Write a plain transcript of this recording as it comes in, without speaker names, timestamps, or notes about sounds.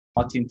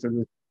Not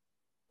introduce.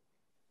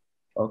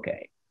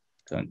 Okay,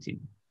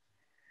 continue.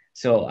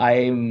 So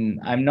I'm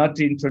not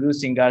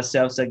introducing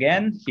ourselves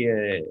again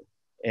here.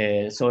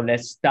 So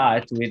let's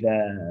start with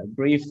a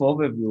brief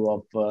overview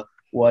of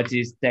what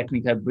is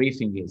technical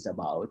briefing is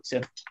about.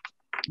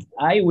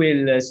 I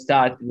will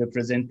start the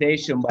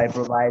presentation by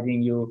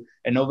providing you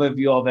an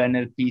overview of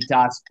NLP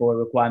task for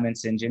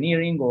requirements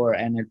engineering, or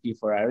NLP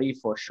Ferrari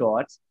for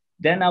short.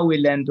 Then I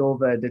will hand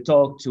over the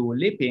talk to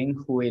Liping,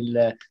 who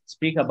will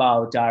speak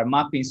about our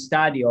mapping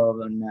study of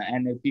an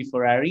NLP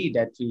Ferrari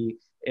that we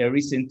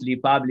recently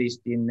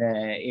published in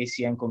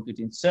ACN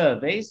Computing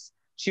Surveys.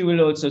 She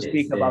will also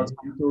speak about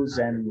some tools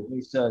and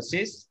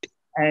resources.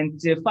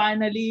 And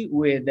finally,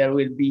 there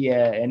will be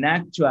an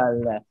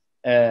actual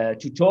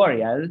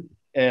tutorial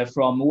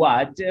from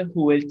Waad,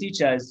 who will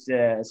teach us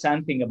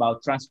something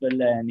about transfer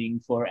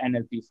learning for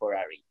NLP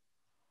Ferrari.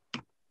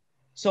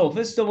 So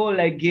first of all,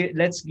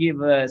 let's give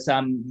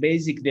some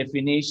basic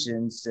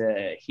definitions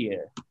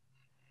here.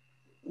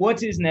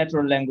 What is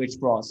natural language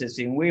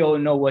processing? We all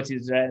know what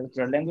is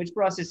natural language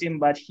processing,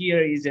 but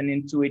here is an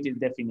intuitive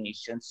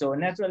definition. So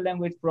natural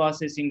language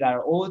processing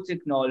are all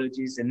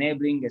technologies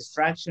enabling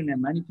extraction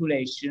and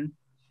manipulation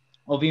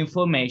of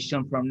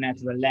information from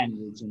natural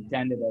language,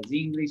 intended as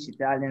English,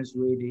 Italian,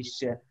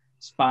 Swedish,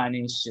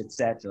 Spanish,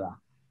 etc.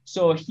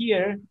 So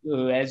here,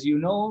 as you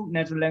know,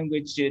 natural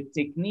language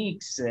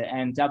techniques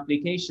and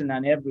application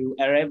are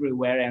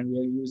everywhere, and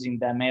we're using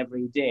them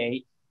every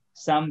day,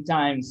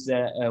 sometimes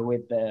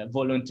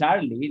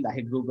voluntarily,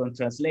 like Google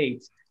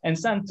Translate, and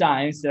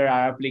sometimes there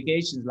are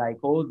applications like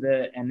all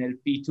the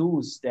NLP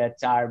tools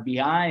that are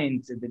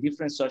behind the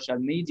different social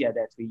media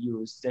that we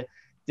use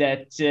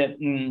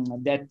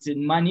that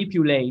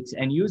manipulate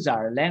and use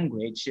our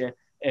language,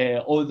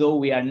 although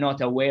we are not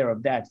aware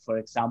of that, for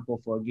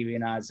example, for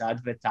giving us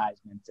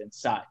advertisements and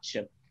such.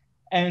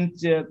 And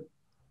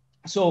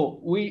so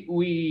we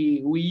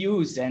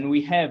use and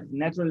we have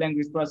natural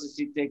language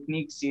processing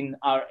techniques in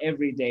our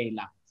everyday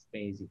life,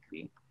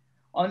 basically.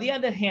 On the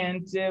other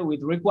hand,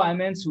 with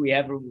requirements, we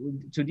have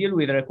to deal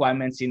with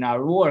requirements in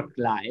our work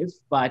life.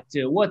 But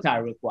what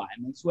are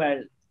requirements?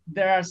 Well,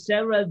 there are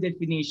several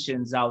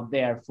definitions out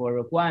there for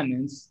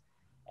requirements,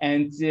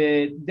 and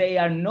they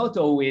are not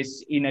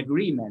always in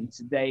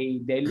agreement.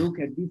 They look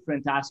at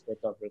different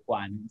aspects of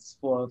requirements.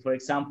 For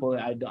example,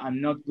 I'm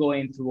not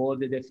going through all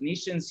the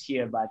definitions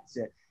here, but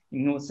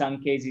in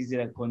some cases,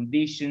 a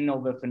condition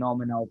of a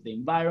phenomena of the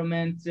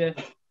environment. A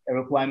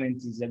requirement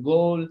is a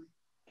goal.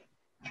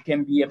 It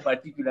can be a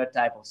particular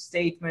type of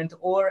statement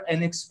or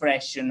an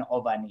expression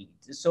of a need.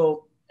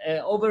 So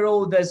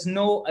overall, there's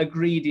no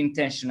agreed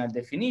intentional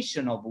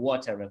definition of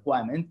what a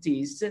requirement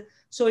is.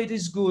 So it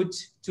is good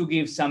to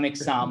give some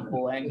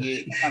examples and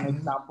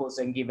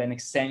give an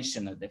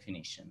extensional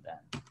definition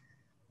then.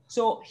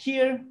 So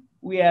here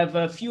we have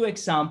a few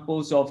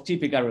examples of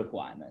typical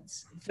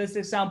requirements. First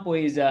example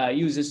is a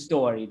user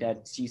story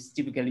that is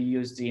typically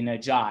used in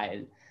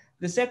Agile.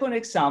 The second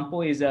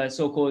example is a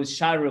so-called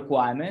SHAR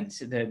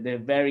requirement,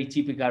 the very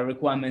typical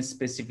requirement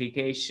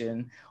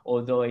specification,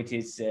 although it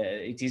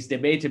is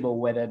debatable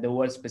whether the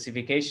word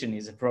specification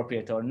is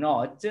appropriate or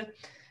not.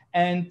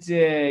 And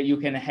you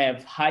can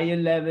have higher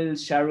level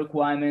SHAR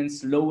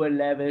requirements, lower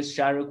level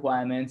SHAR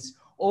requirements,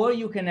 or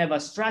you can have a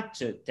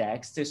structured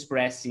text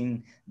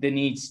expressing the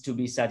needs to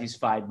be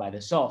satisfied by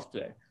the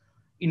software.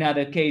 In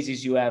other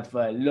cases, you have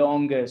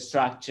longer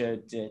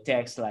structured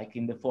text, like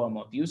in the form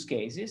of use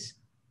cases.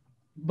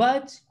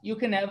 But you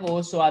can have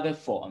also other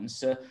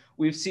forms.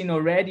 We've seen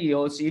already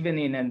also, even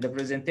in the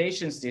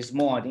presentations this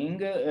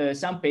morning,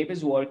 some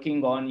papers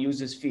working on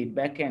users'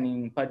 feedback, and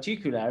in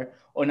particular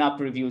on app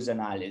reviews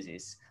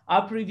analysis.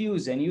 App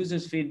reviews and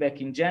users'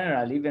 feedback in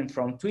general, even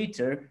from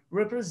Twitter,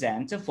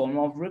 represent a form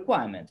of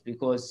requirement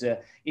because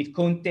it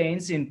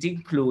contains and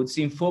includes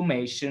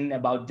information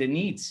about the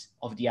needs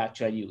of the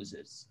actual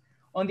users.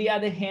 On the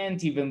other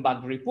hand, even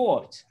bug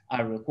reports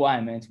are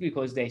requirements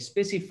because they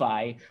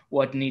specify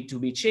what needs to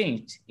be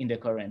changed in the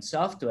current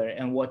software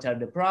and what are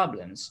the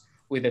problems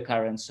with the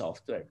current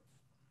software.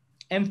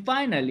 And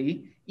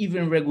finally,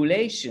 even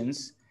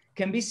regulations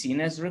can be seen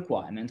as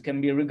requirements,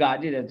 can be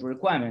regarded as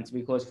requirements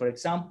because, for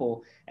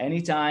example,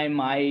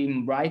 anytime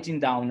I'm writing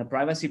down a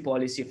privacy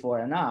policy for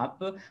an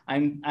app,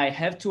 I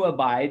have to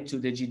abide to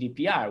the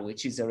GDPR,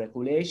 which is a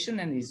regulation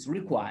and is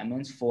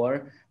requirements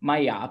for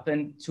my app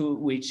and to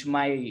which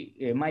my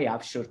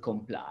app should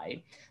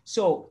comply.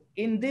 So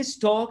in this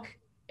talk,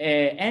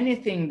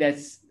 anything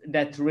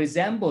that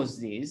resembles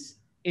this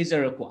is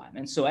a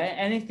requirement. So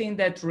anything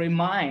that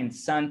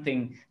reminds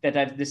something that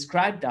I've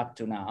described up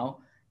to now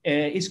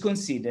is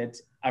considered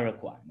a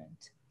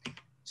requirement.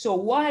 So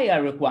why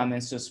are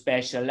requirements so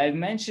special? I've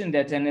mentioned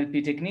that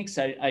NLP techniques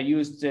are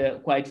used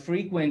quite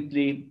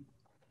frequently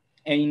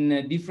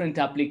in different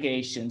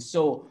applications.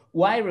 So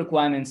why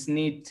requirements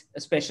need a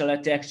special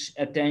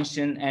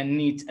attention and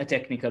need a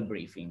technical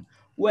briefing?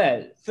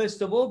 Well,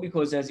 first of all,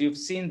 because as you've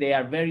seen, they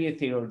are very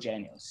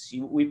heterogeneous.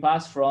 We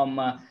pass from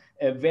a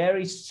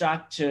very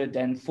structured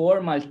and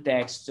formal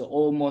text,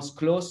 almost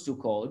close to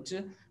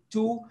code,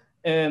 to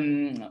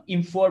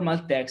informal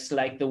text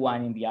like the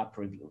one in the app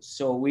review.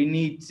 So we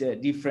need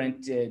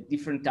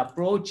different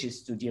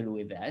approaches to deal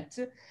with that.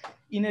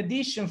 In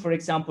addition, for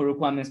example,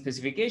 requirement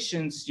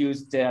specifications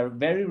use their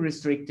very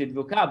restricted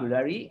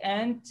vocabulary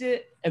and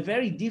a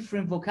very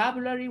different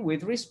vocabulary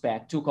with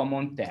respect to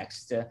common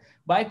text.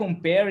 By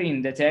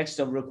comparing the text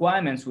of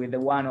requirements with the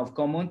one of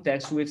common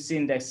text, we've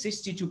seen that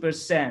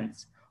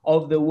 62%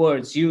 of the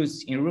words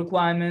used in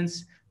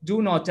requirements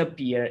do not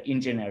appear in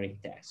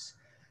generic text.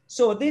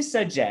 So this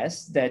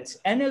suggests that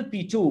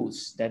NLP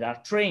tools that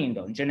are trained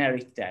on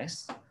generic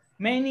text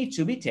may need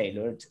to be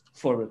tailored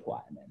for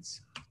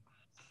requirements.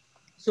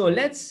 So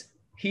let's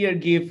here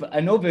give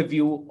an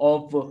overview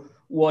of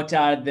what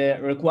are the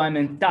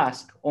requirement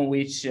tasks on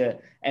which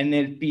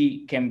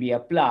NLP can be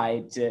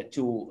applied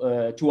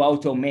to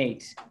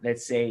automate,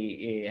 let's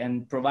say,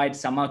 and provide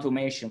some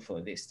automation for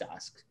this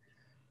task.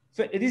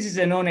 This is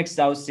a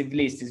non-exhaustive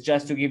list. It's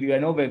just to give you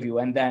an overview,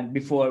 and then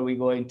before we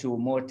go into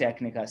more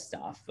technical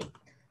stuff.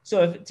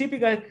 So a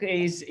typical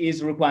case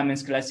is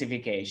requirements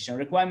classification.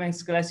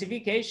 Requirements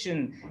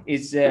classification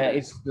is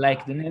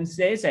like the name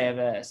says, I have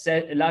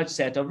a large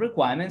set of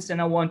requirements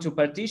and I want to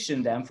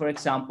partition them, for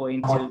example,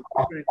 into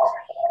different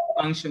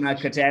functional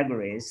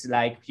categories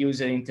like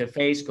user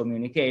interface,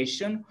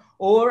 communication,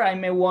 or I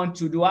may want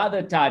to do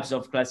other types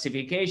of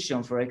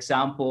classification, for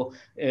example,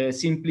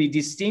 simply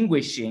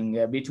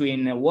distinguishing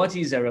between what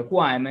is a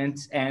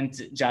requirement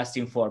and just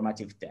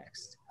informative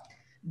text.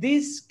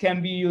 This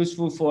can be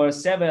useful for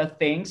several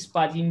things,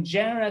 but in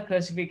general,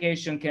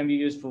 classification can be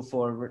useful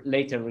for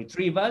later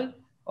retrieval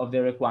of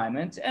the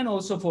requirement and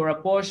also for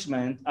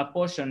apportionment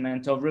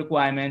of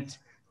requirement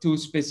to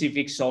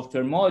specific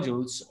software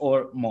modules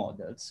or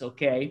models,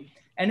 okay?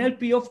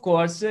 NLP, of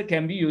course,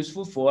 can be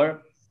useful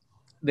for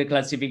the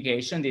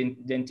classification, the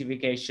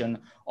identification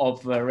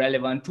of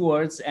relevant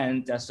words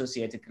and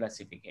associated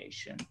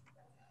classification.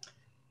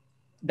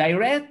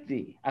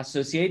 Directly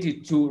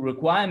associated to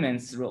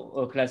requirements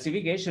or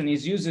classification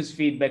is users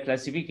feedback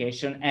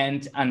classification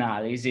and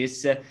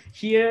analysis.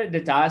 Here,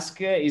 the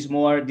task is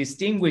more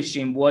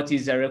distinguishing what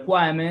is a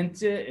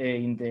requirement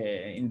in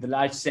the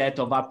large set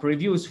of app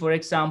reviews, for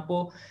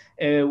example,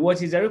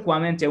 what is a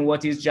requirement and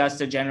what is just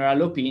a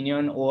general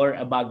opinion or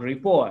a bug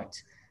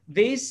report.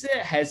 This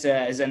has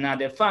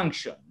another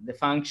function. The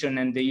function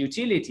and the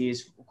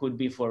utilities could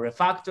be for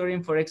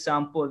refactoring, for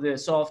example, the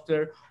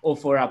software, or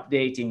for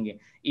updating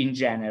in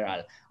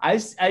general.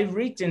 I've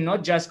written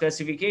not just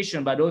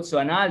classification, but also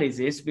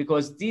analysis,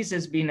 because this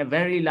has been a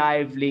very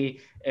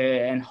lively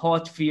and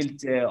hot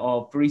field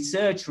of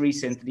research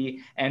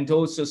recently, and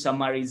also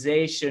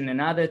summarization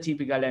and other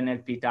typical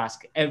NLP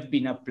tasks have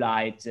been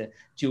applied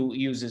to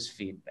users'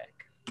 feedback.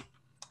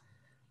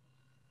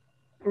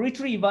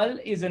 Retrieval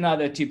is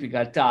another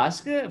typical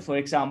task. For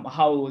example,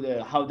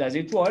 how does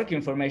it work?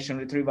 Information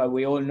retrieval,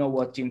 we all know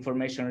what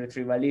information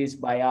retrieval is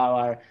by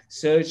our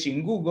search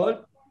in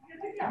Google.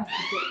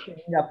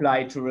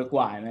 Apply to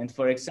requirement.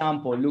 For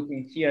example,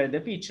 looking here at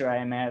the picture,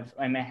 I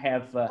may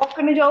have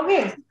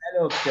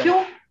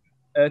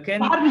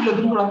can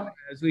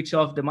switch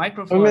off the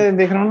microphone? I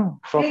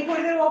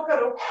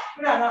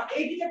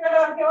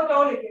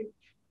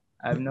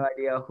have no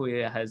idea who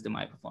has the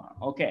microphone.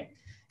 Okay.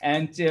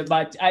 And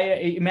but I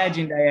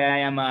imagine I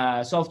am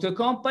a software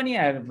company.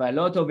 I have a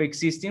lot of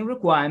existing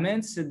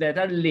requirements that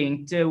are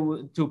linked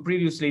to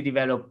previously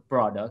developed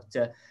product.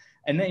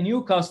 And a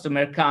new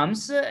customer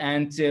comes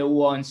and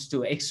wants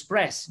to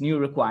express new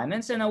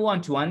requirements, and I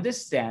want to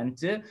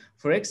understand,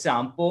 for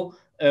example,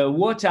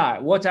 what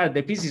are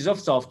the pieces of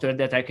software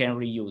that I can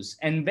reuse.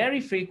 And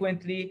very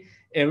frequently,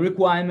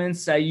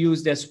 requirements are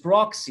used as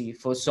proxy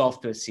for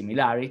software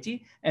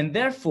similarity, and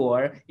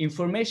therefore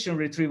information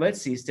retrieval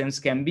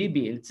systems can be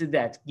built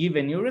that give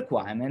a new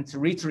requirement,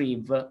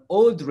 retrieve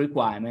old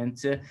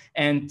requirements,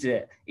 and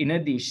in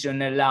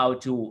addition allow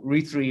to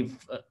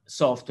retrieve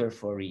software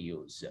for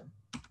reuse.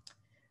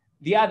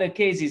 The other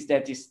cases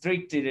that is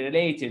strictly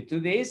related to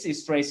this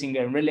is tracing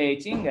and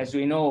relating. As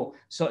we know,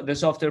 so the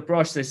software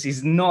process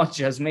is not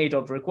just made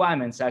of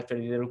requirements.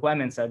 Actually, the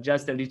requirements are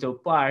just a little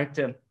part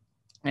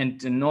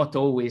and not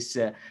always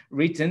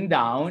written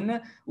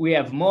down. We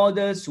have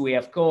models, we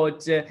have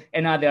code,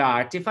 and other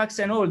artifacts,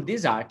 and all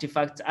these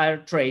artifacts are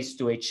traced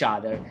to each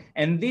other.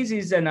 And this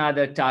is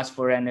another task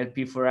for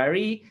NLP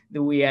Ferrari.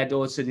 We had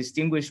also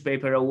distinguished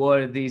paper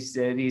award this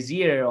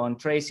year on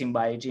tracing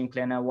by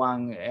Jean-Claire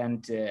Wang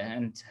and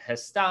her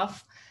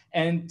staff.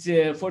 And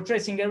for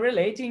tracing and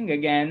relating,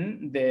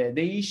 again,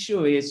 the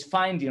issue is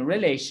finding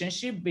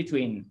relationship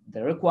between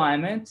the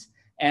requirement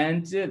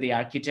and the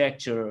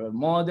architecture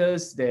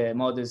models, the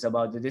models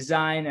about the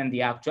design and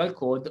the actual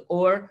code,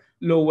 or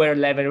lower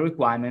level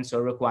requirements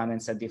or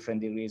requirements at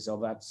different degrees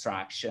of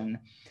abstraction.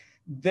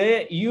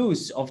 The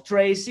use of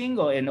tracing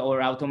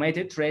or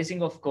automated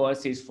tracing, of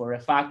course, is for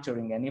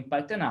refactoring and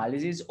impact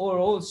analysis, or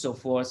also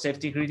for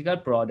safety critical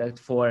product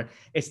for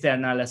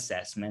external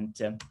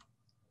assessment.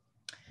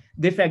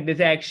 Defect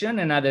detection,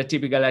 another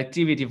typical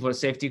activity for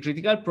safety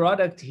critical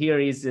product, here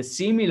is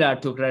similar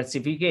to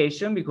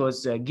classification,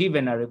 because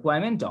given a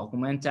requirement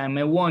document, I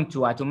may want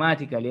to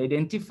automatically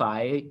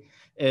identify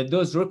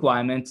those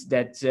requirements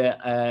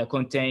that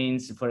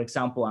contains, for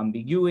example,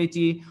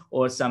 ambiguity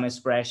or some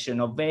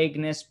expression of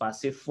vagueness,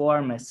 passive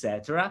form,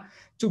 etc.,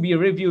 to be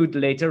reviewed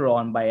later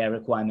on by a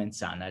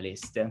requirements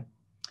analyst.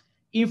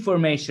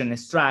 Information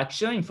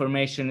extraction.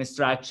 Information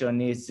extraction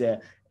is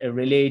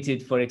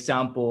related, for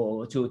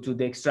example, to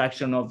the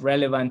extraction of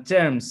relevant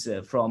terms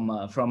from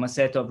a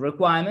set of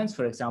requirements.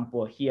 For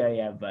example, here I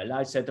have a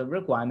large set of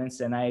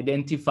requirements and I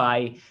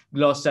identify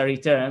glossary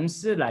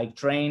terms like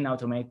train,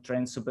 automatic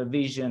train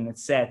supervision,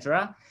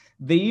 etc.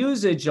 The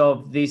usage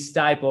of this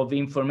type of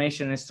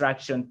information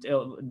extraction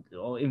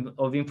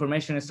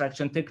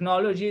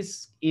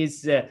technologies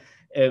is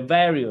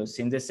various,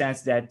 in the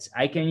sense that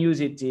I can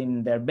use it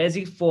in their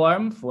basic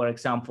form, for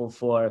example,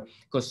 for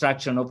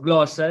construction of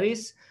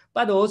glossaries,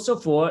 but also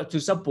to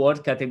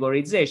support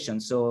categorization,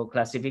 so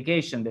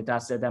classification, the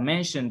task that I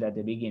mentioned at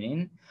the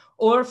beginning,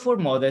 or for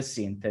model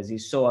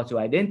synthesis, so to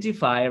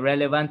identify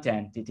relevant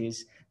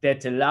entities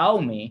that allow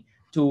me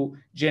to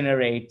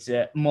generate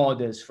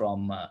models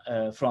from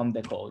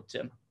the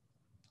code.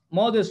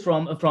 Models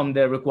from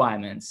the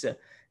requirements.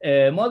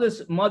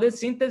 Model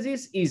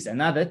synthesis is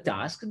another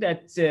task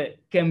that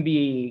can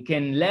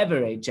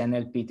leverage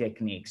NLP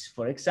techniques.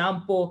 For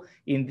example,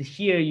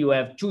 here you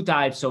have two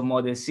types of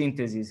model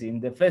synthesis.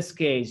 In the first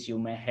case, you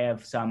may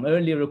have some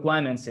early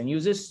requirements and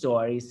user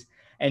stories,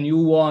 and you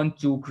want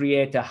to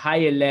create a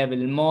higher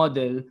level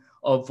model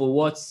of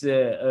what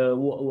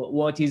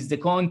is the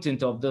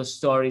content of those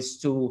stories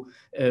to,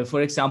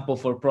 for example,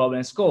 for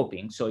problem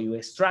scoping. So you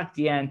extract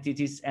the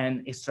entities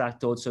and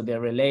extract also the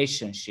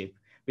relationship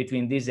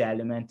between these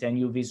elements, and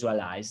you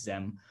visualize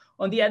them.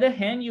 On the other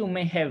hand, you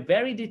may have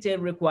very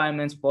detailed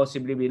requirements,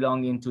 possibly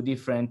belonging to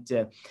different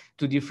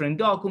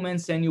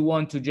documents, and you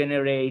want to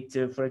generate,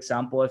 for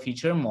example, a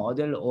feature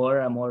model or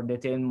a more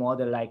detailed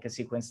model like a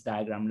sequence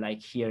diagram,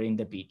 like here in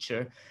the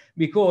picture,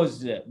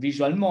 because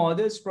visual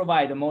models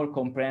provide a more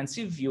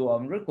comprehensive view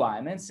on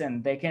requirements,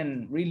 and they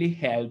can really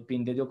help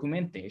in the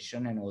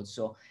documentation and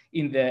also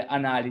in the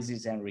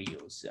analysis and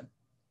reuse.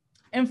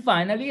 And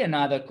finally,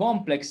 another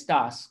complex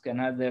task,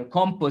 another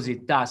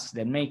composite task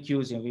that make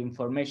use of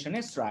information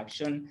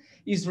extraction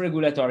is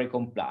regulatory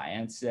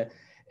compliance.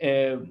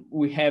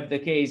 We have the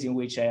case in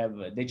which I have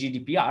the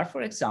GDPR,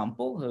 for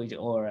example,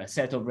 or a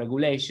set of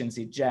regulations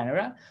in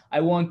general. I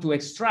want to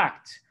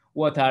extract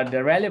what are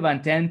the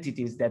relevant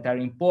entities that are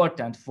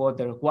important for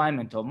the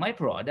requirement of my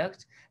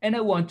product, and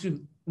I want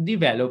to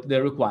develop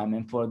the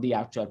requirement for the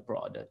actual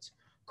product.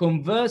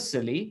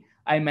 Conversely,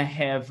 I may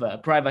have a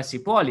privacy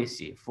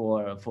policy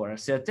for a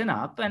certain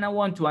app, and I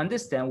want to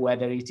understand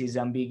whether it is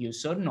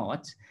ambiguous or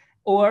not,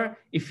 or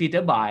if it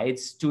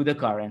abides to the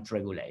current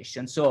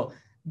regulation. So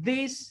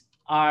these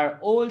are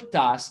all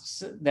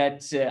tasks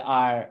that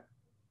are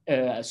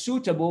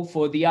suitable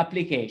for the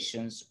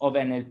applications of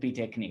NLP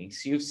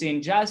techniques. You've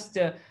seen just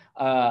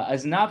a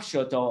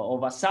snapshot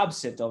of a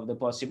subset of the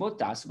possible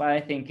tasks, but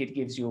I think it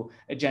gives you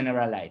a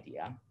general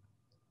idea.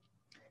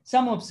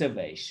 Some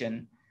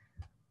observation.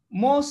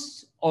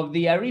 Most of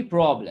the RE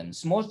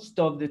problems, most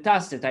of the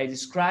tasks that I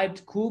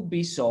described could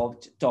be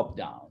solved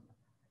top-down.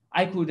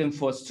 I could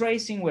enforce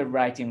tracing when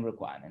writing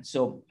requirements,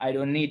 so I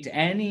don't need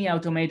any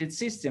automated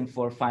system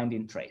for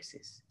finding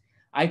traces.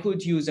 I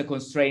could use a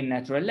constrained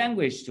natural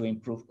language to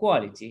improve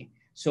quality,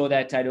 so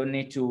that I don't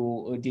need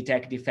to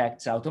detect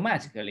defects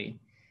automatically.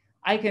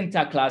 I can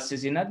tag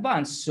classes in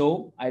advance,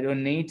 so I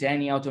don't need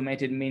any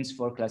automated means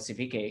for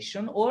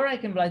classification, or I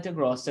can write a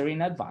glossary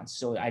in advance,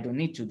 so I don't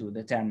need to do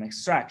the term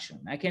extraction.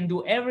 I can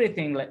do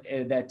everything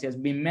that has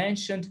been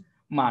mentioned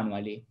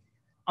manually.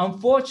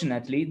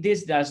 Unfortunately,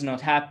 this does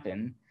not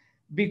happen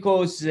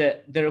because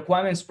the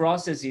requirements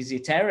process is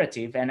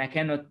iterative, and I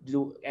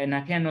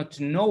cannot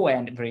know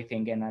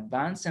everything in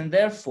advance, and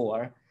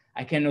therefore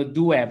I cannot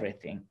do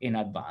everything in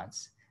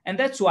advance. And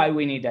that's why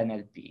we need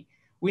NLP.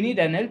 We need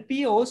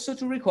NLP also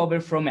to recover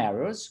from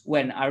errors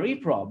when RE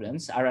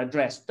problems are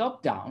addressed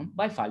top-down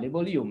by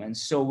fallible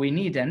humans. So we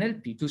need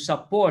NLP to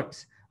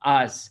support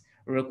us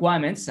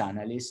requirements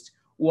analysts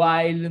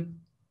while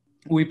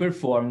we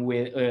perform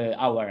with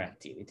our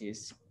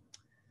activities.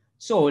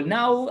 So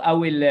now I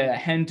will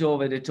hand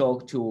over the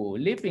talk to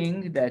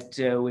Liping that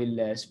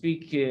will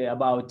speak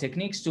about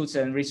techniques, tools,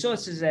 and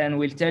resources, and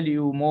will tell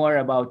you more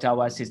about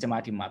our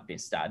systematic mapping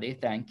study.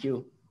 Thank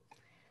you.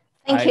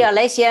 Thank you,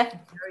 Alessio.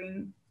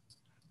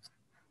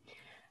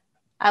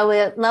 I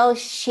will now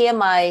share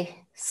my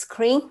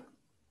screen.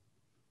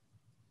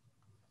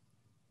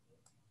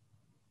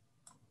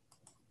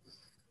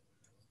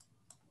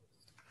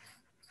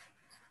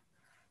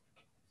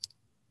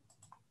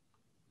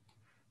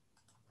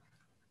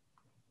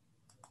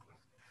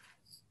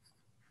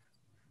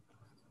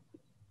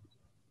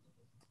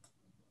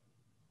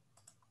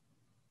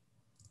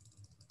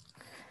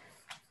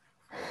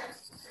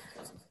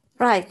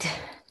 Right.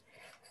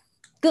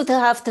 Good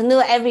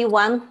afternoon,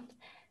 everyone.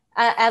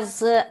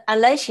 As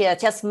Alessio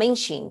just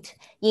mentioned,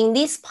 in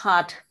this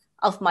part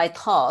of my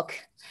talk,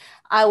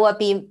 I will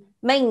be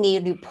mainly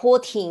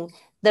reporting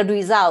the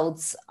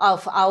results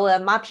of our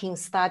mapping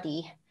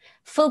study,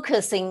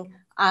 focusing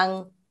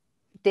on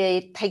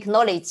the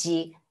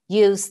technology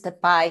used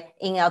by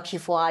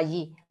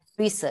NLP4RE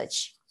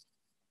research.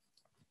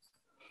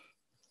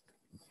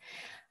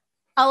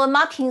 Our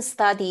mapping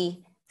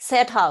study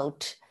set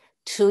out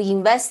to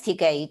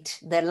investigate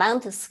the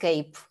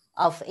landscape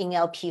of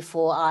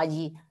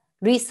NLP4RE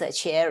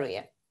research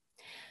area.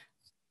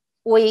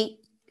 We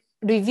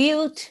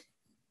reviewed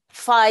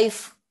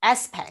 5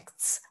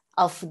 aspects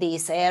of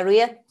this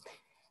area,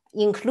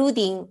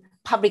 including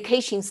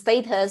publication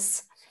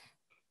status,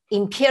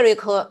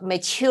 empirical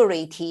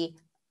maturity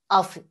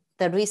of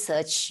the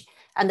research,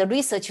 and the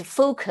research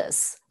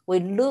focus. We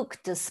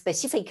looked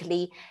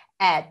specifically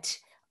at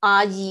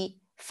RE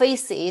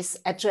phases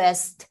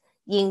addressed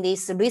in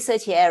this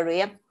research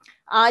area,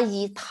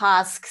 RE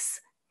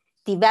tasks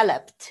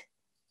developed,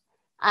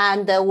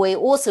 and we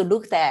also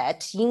looked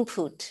at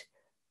input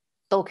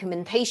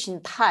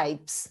documentation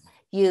types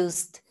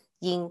used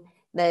in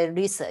the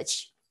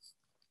research.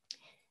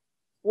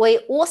 We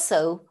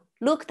also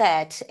looked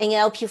at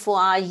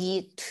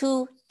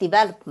NLP4RE2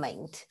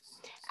 development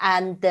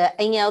and the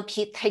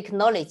NLP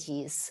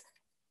technologies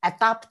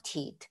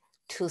adapted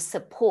to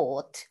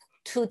support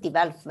 2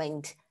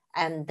 development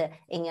and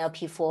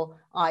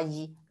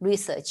NLP4RE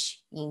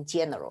research in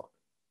general.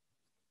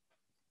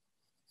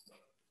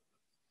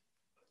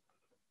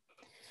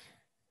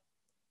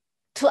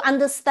 To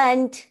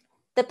understand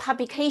the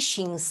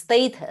publication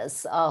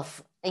status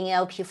of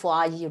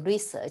NLP4RE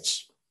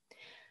research,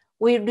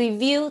 we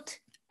reviewed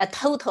a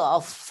total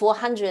of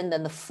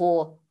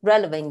 404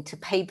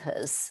 relevant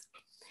papers.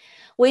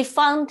 We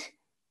found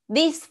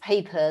these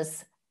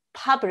papers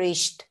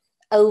published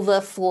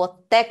over 4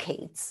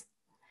 decades,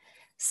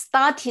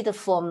 started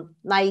from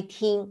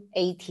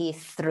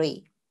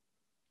 1983.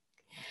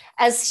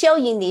 As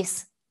shown in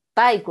this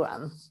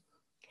diagram,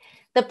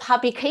 the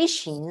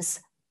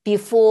publications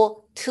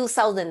before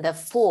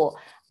 2004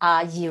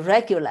 are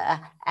irregular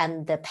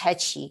and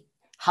patchy.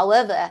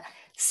 However,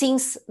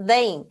 since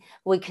then,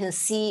 we can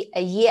see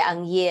a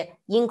year-on-year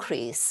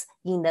increase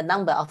in the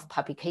number of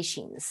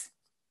publications.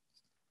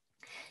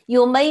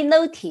 You may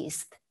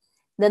notice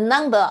the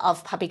number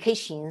of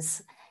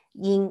publications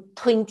in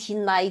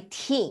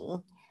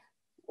 2019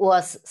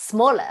 was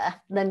smaller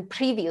than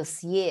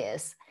previous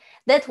years.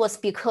 That was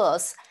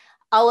because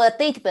our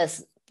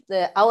database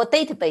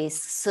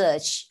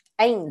search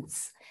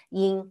ends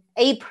in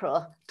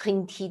April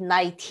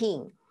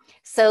 2019.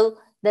 So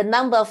the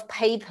number of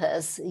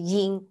papers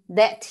in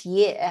that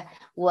year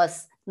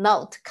was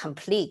not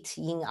complete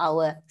in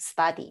our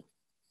study.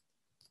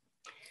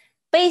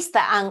 Based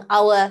on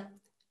our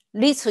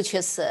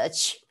literature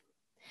search,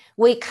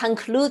 we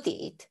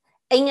concluded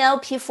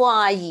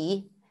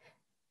NLP4RE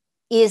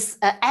is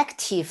an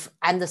active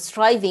and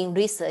thriving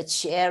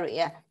research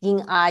area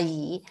in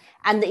RE,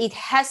 and it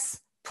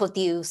has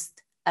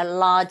produced a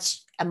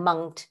large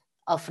amount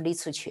of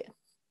literature.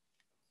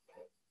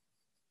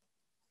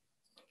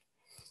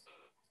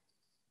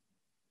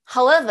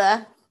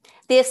 However,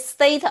 the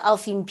state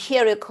of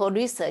empirical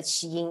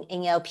research in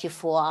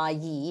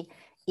NLP4RE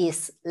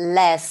is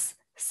less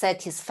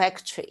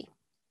satisfactory.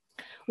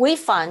 We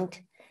found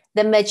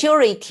the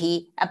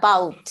majority,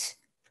 about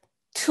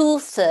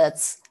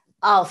 2/3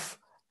 of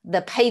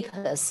the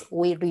papers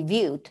we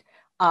reviewed,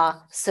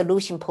 are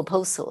solution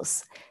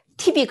proposals,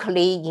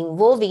 typically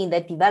involving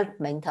the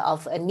development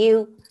of a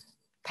new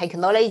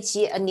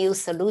technology, a new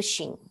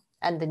solution,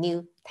 and a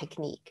new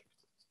technique.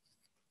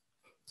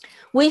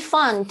 We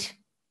found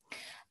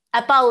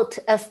about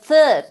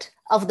 1/3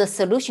 of the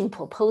solution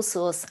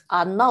proposals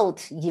are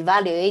not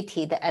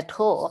evaluated at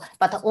all,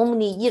 but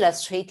only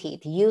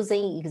illustrated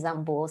using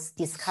examples,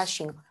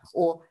 discussion,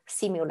 or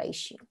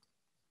simulation.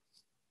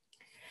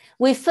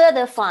 We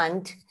further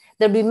found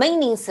the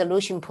remaining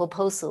solution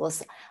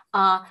proposals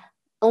are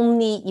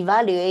only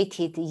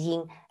evaluated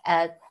in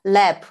a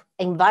lab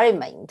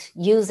environment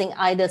using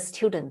either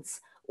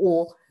students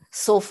or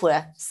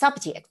software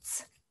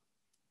subjects.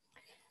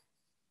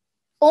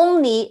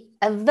 Only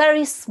a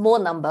very small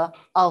number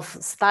of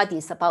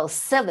studies, about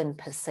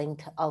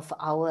 7% of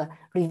our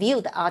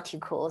reviewed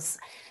articles,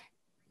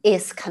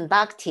 is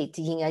conducted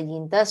in an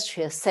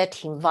industrial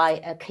setting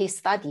via a case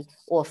study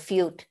or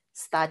field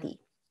study.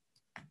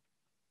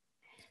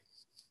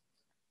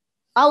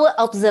 Our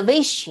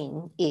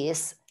observation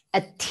is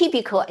a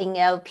typical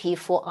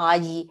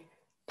NLP4RE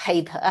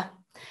paper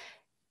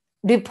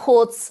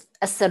reports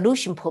a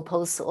solution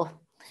proposal,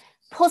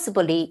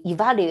 possibly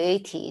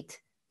evaluated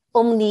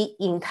only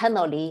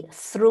internally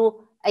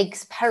through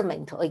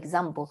experimental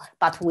example,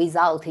 but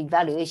without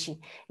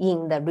evaluation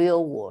in the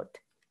real world.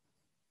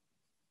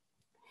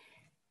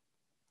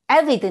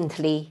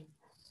 Evidently,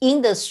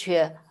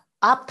 industrial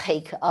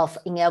uptake of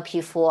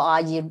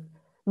NLP4RE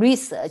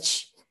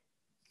research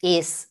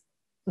is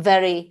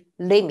very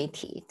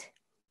limited.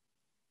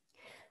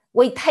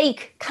 We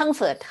take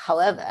comfort,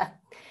 however,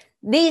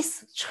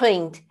 this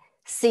trend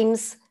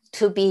seems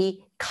to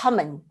be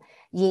common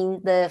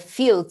in the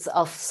fields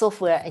of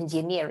software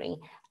engineering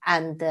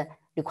and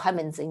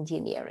requirements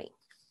engineering.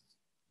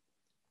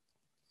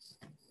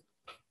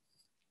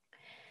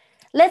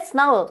 Let's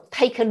now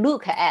take a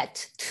look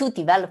at two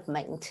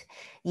developments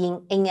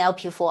in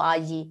NLP for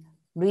RE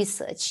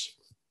research.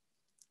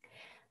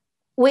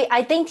 We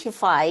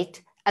identified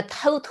a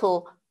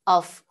total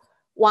of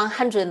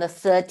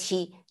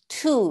 130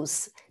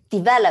 tools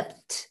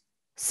developed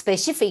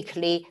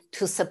specifically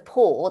to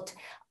support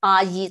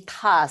RE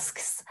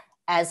tasks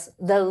as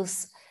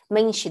those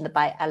mentioned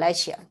by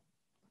Alessio.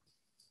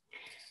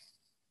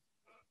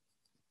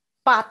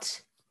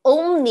 But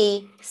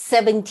only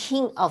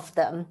 17 of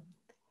them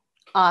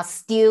are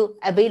still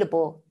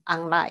available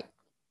online.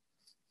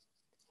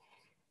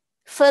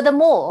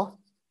 Furthermore,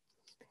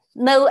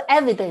 no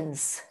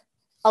evidence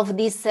of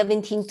these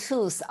 17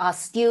 tools are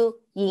still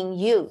in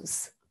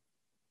use.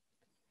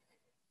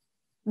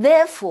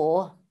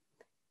 Therefore,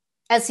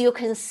 as you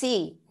can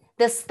see,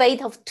 the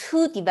state of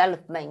tool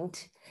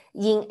development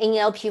in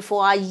NLP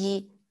for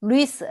RE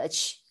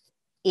research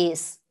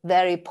is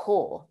very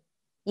poor.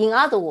 In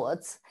other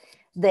words,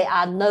 there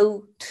are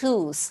no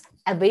tools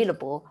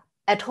available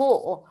at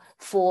all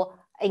for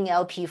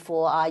NLP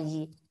for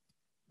RE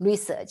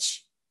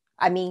research.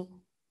 I mean,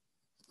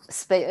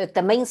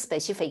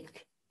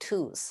 domain-specific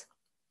tools.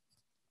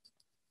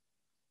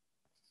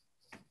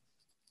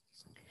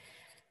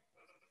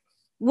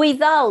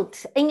 Without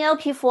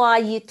NLP for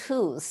RE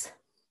tools,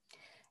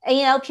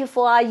 NLP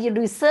for RE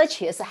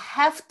researchers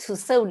have to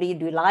solely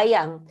rely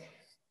on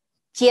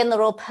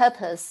general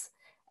purpose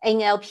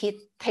NLP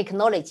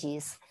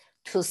technologies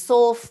to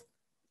solve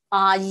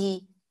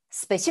RE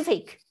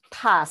specific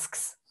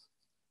tasks.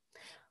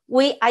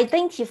 We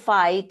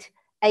identified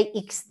an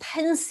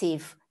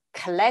extensive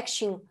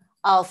collection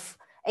of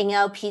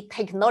NLP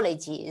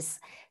technologies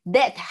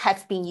that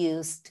have been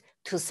used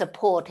to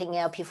support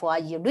NLP for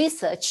RE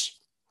research.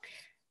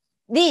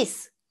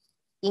 This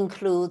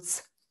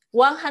includes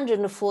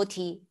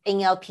 140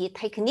 NLP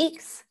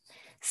techniques,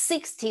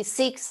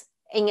 66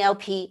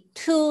 NLP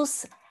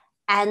tools,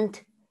 and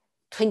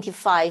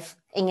 25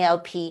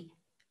 NLP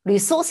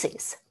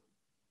resources.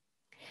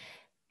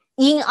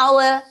 In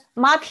our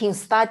mapping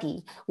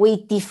study,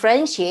 we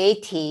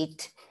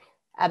differentiated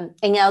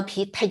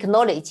NLP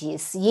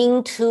technologies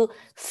into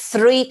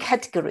 3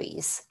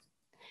 categories.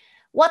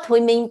 What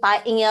we mean by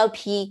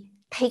NLP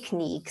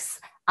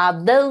techniques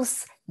are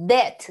those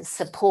that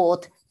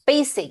support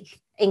basic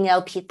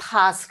NLP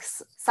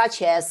tasks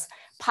such as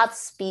part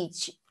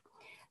speech,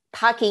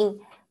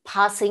 tagging,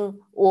 parsing,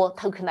 or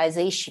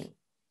tokenization.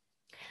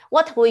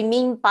 What we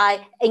mean by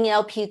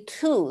NLP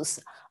tools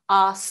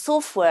are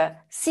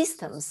software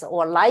systems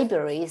or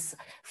libraries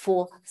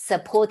for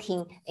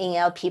supporting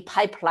NLP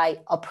pipeline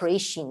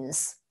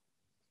operations.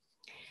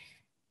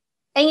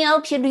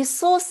 NLP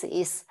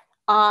resources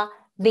are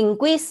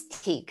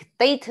linguistic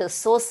data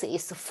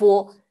sources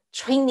for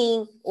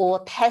training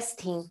or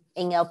testing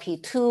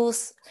NLP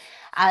tools,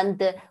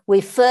 and we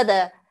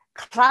further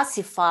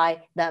classify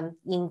them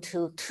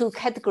into 2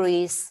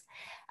 categories,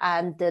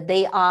 and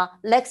they are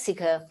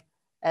lexical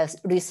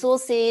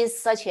resources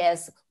such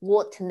as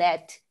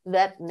WordNet,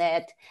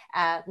 WebNet,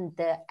 and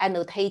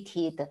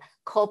annotated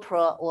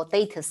corpora or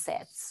data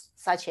sets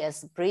such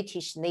as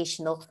British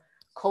National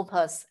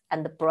Corpus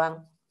and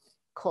Brown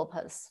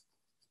Corpus.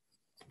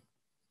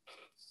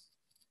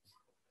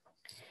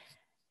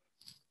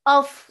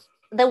 Of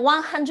the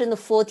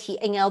 140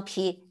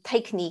 NLP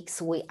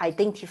techniques we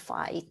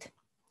identified,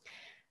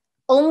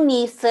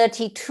 only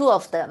 32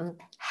 of them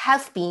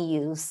have been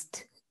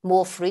used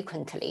more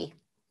frequently.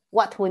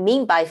 What we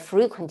mean by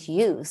frequent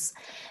use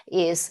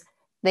is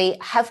they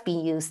have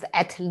been used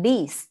at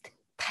least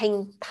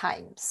 10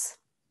 times.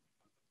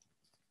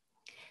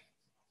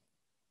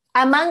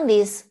 Among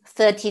these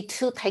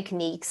 32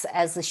 techniques,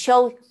 as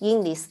shown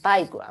in this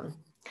diagram,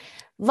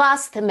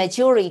 vast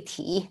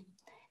majority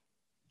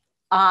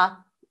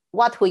are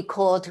what we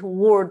call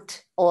word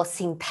or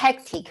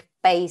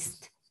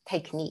syntactic-based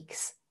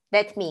techniques.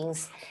 That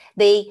means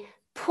they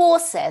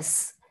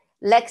process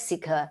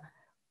lexical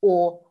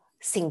or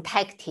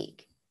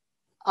syntactic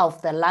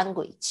of the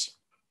language.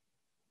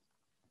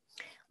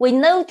 We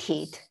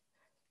noted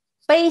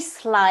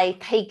baseline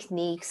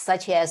techniques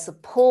such as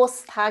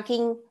pause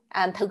tagging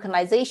and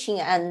tokenization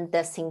and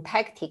the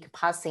syntactic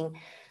parsing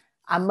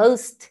are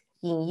most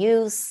in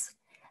use,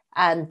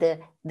 and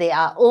there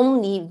are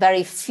only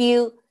very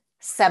few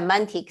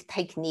semantic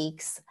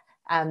techniques.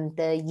 And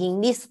in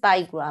this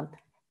diagram,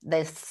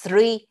 the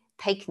 3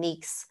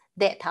 techniques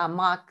that are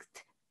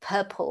marked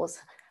purple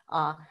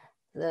are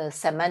the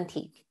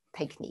semantic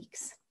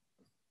techniques.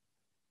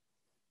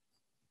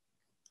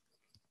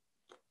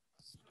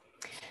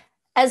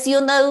 As you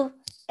know,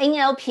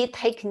 NLP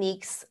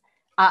techniques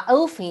are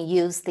often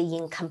used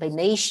in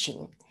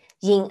combination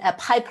in a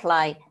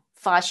pipeline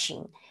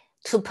fashion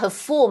to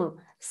perform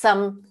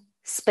some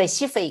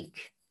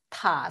specific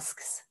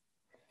tasks.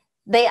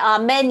 There are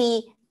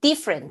many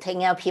different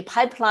NLP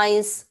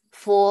pipelines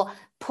for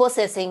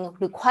processing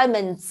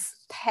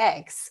requirements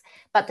tags,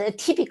 but a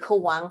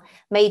typical one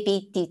may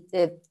be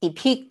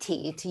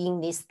depicted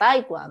in this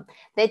diagram.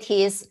 That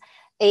is,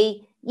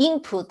 a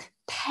input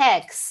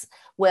text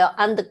will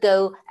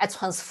undergo a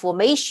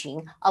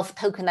transformation of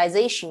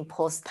tokenization,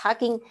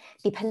 post-tagging,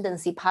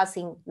 dependency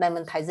parsing,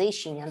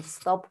 lemmatization, and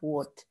stop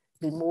word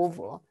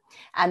removal.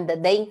 And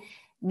then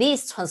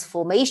this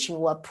transformation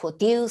will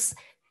produce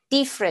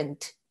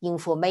different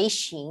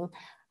information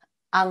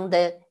on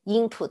the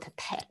input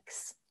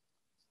text.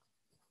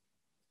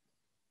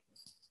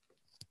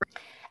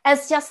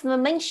 As just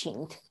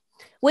mentioned,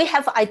 we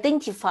have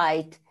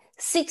identified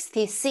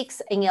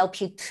 66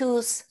 NLP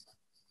tools.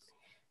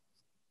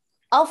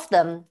 Of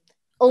them,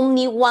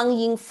 only 1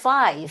 in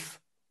 5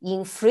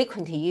 in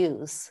frequent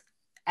use,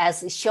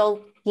 as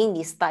shown in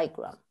this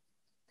diagram.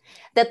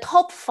 The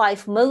top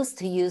 5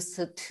 most used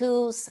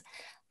tools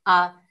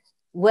are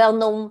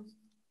well-known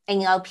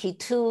NLP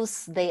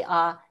tools. They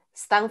are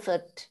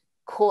Stanford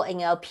Core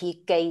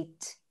NLP,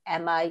 GATE,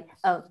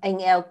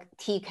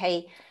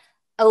 NLTK,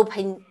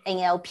 Open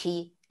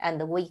NLP,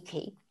 and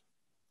Wiki.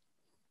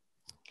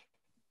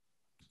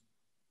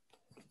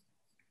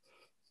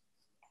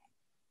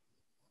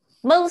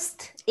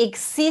 Most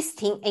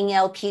existing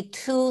NLP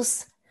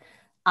tools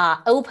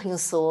are open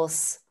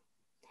source,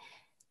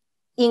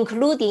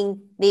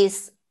 including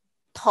these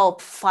top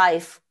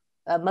 5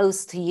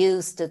 most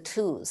used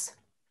tools.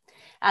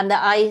 And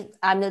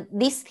I'm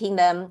listing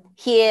them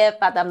here,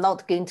 but I'm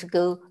not going to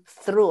go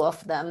through all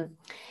of them.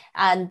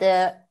 And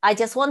I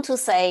just want to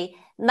say,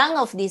 none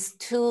of these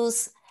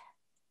tools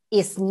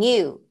is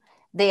new.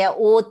 They are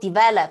all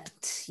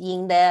developed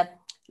in the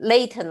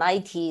late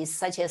 90s,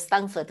 such as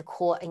Stanford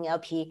Core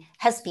NLP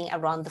has been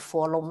around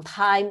for a long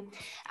time.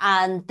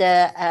 And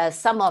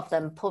some of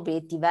them probably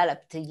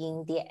developed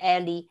in the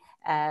early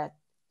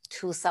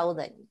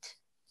 2000.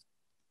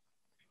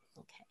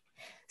 Okay.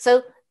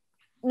 So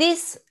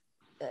these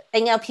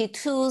NLP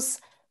tools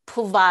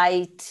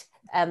provide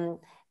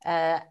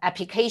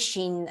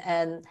application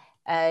and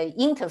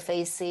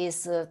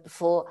interfaces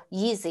for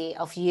easy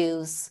of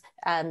use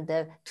and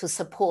to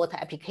support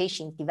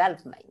application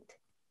development.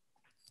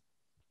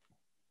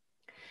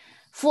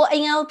 For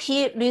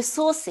NLP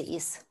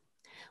resources,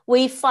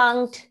 we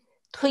found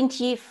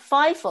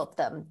 25 of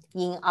them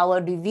in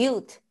our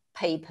reviewed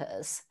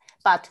papers,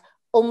 but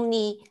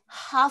only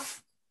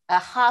half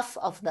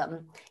of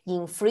them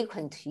in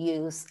frequent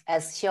use,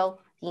 as shown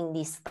in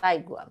this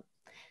diagram.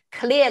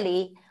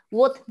 Clearly,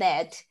 what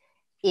that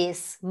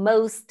is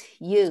most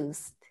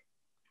used.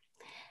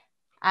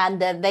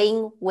 And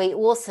then we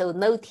also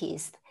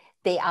noticed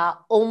there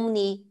are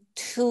only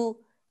 2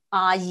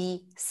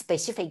 RE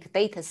specific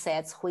data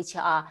sets, which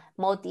are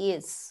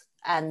MODIS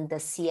and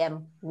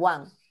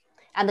CM1.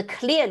 And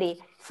clearly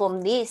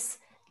from this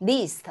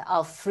list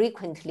of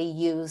frequently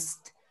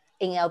used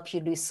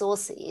NLP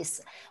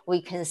resources,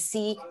 we can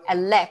see a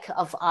lack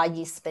of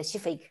RE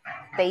specific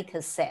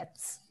data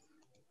sets.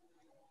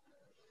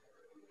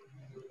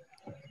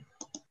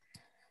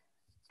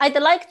 I'd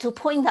like to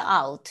point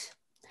out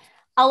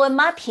our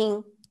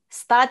mapping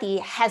study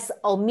has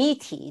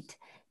omitted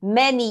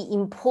many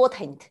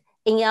important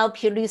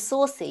NLP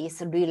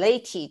resources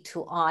related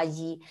to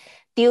RE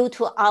due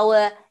to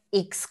our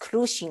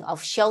exclusion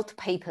of short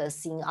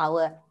papers in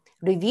our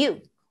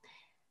review.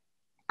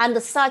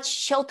 And such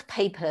short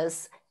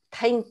papers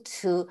tend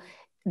to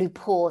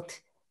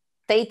report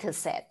data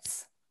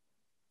sets.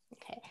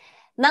 Okay.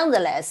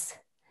 Nonetheless,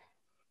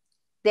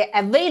 the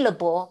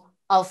available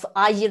of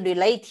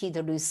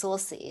RE-related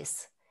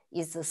resources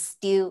is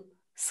still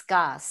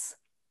scarce.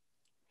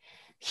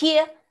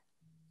 Here,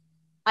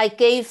 I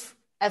gave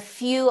a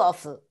few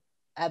of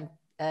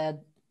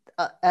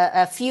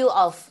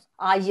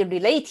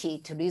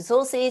RE-related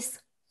resources,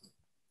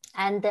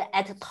 and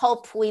at the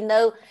top we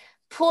know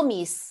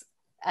PROMIS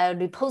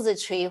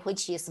repository,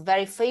 which is a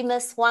very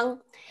famous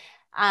one,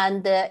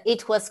 and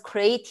it was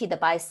created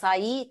by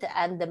Said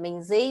and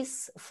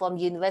Menzies from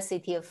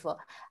University of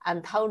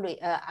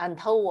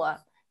Antalya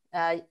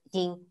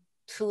in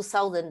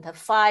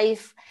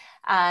 2005,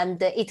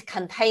 and it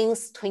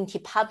contains 20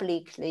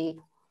 publicly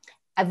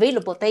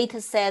available data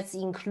sets,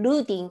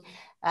 including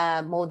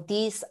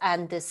MODIS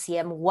and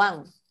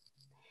CM1.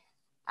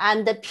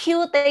 And the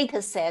pure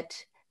data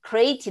set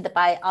created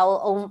by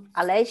our own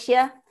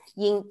Alessio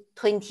in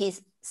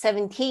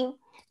 2017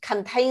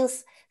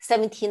 contains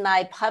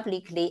 79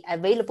 publicly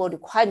available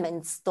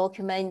requirements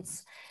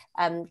documents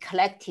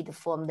collected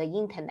from the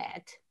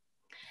internet.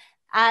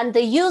 And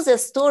the user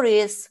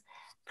stories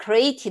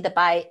created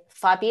by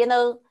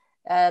Fabiano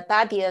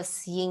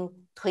Dabius in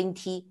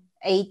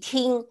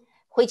 2018,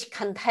 which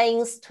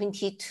contains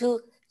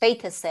 22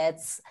 data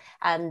sets,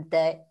 and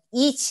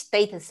each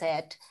data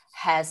set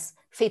has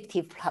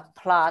 50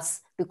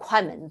 plus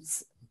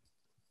requirements.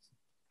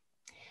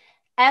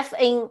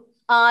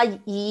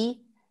 FNRE,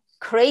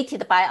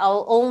 created by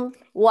our own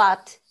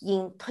Waad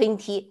in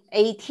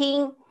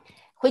 2018,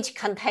 which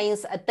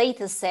contains a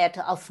data set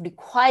of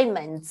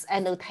requirements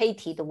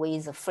annotated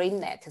with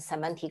FrameNet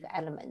semantic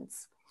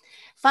elements.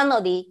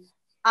 Finally,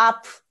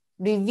 UP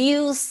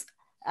reviews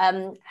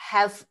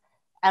have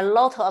a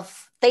lot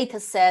of data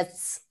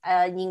sets,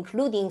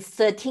 including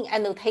 13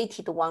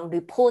 annotated one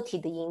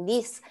reported in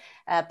this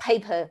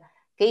paper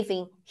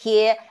given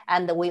here.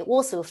 And we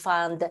also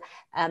found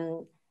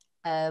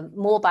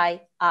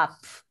mobile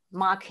app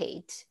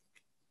market.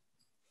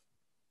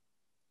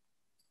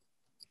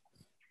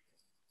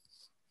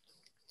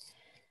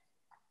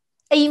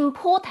 An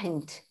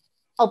important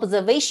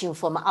observation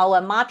from our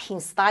mapping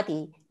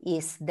study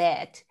is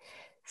that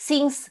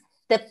since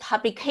the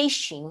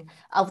publication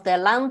of the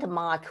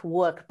landmark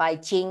work by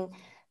Jean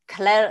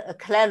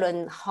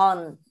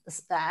Clarenhorn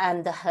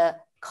and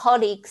her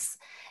colleagues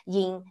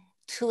in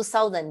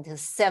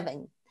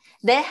 2007,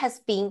 there has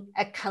been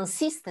a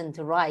consistent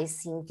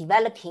rise in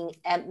developing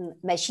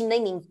machine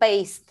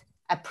learning-based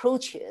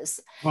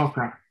approaches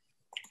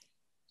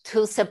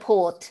to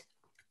support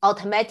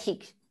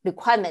automatic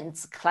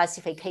requirements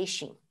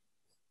classification.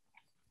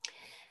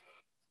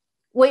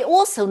 We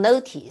also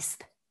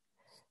noticed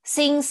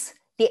since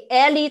the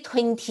early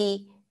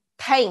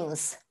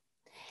 2010s,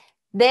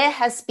 there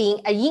has been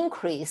an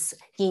increase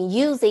in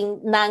using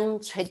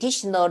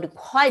non-traditional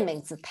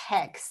requirements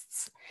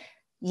texts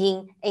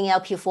in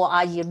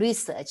NLP4RE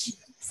research,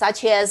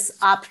 such as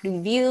app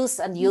reviews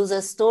and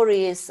user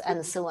stories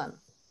and so on.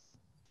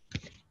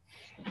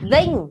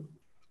 Then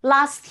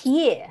last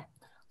year,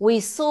 we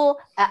saw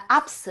an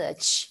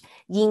upsurge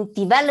in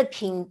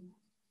developing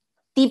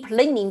deep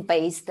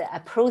learning-based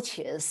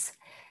approaches,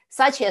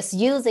 such as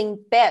using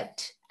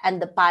BERT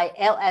and by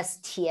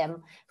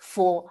LSTM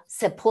for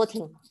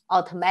supporting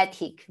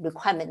automatic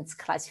requirements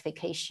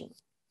classification.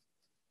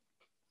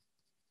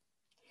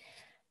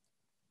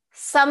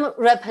 Some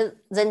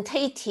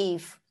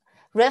representative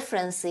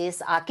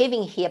references are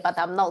given here, but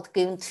I'm not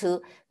going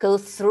to go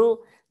through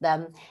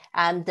them.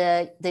 And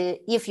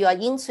if you are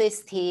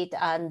interested,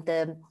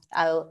 and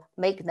I'll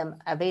make them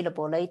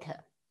available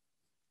later.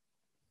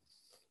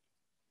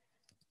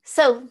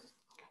 So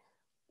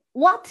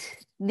what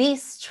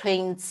these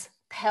trends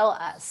tell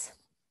us?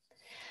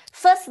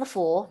 First of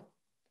all,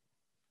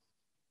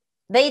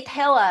 they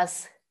tell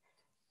us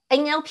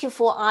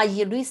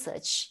NLP4RE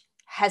research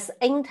has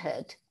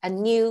entered a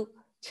new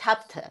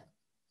chapter.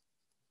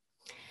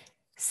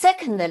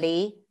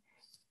 Secondly,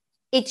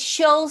 it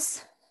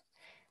shows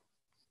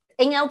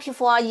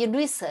NLP4RE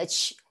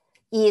research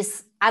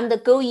is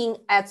undergoing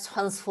a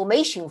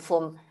transformation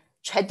from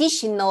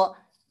traditional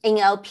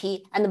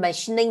NLP and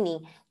machine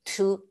learning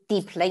to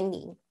deep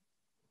learning.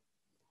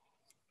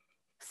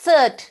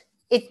 Third,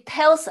 it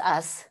tells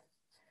us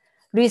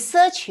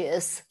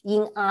researchers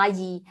in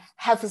RE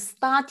have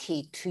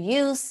started to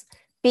use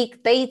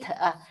big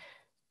data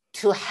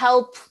to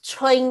help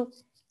train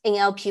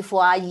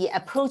NLP4RE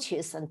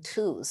approaches and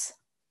tools.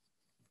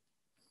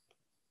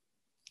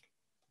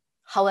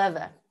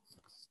 However,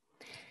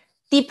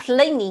 deep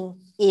learning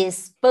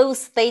is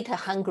both data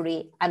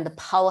hungry and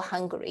power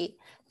hungry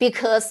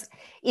because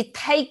it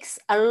takes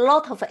a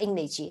lot of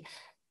energy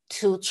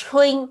to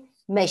train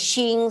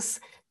machines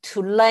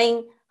to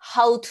learn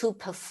how to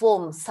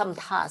perform some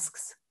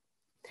tasks.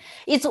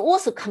 It's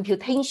also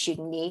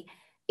computationally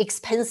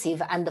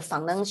expensive and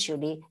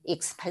financially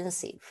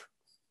expensive.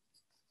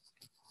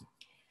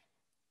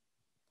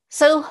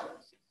 So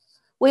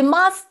we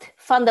must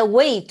find a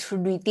way to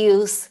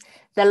reduce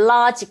the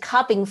large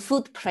carbon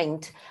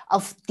footprint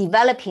of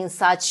developing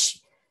such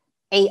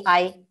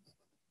AI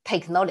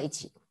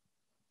technology.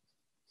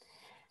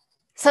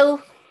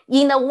 So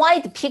in a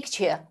wide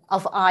picture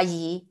of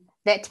RE,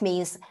 that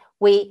means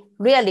we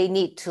really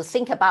need to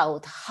think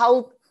about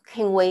how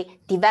can we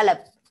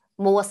develop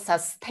more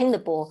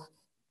sustainable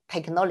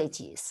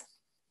technologies.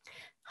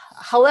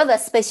 However,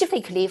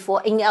 specifically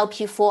for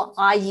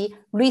NLP4RE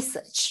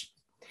research,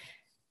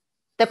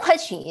 the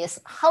question is,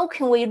 how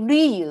can we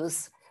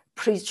reuse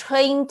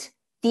pre-trained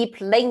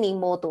deep learning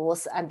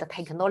models and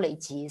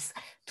technologies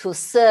to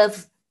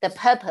serve the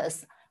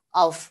purpose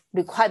of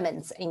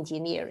requirements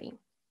engineering?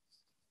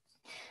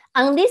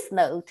 On this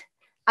note,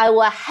 I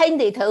will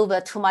hand it over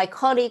to my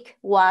colleague,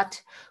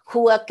 Waad,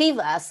 who will give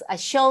us a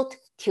short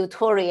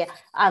tutorial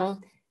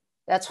on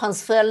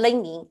transfer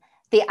learning,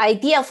 the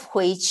idea of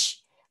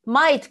which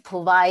might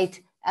provide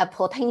a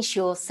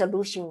potential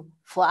solution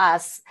for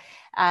us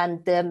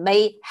and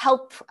may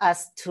help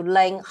us to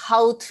learn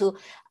how to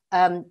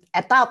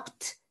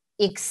adapt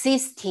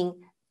existing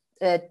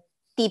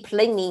deep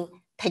learning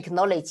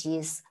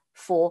technologies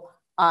for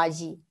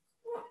RE.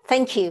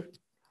 Thank you.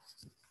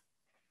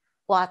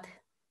 Waad.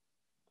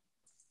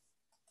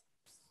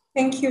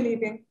 Thank you,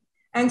 Libin.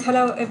 And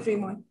hello,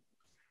 everyone.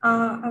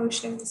 I will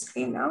share the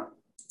screen now.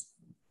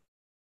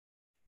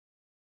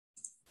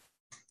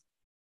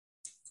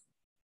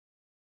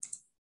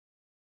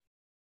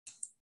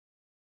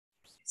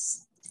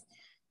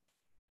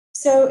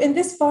 So in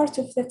this part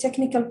of the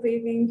technical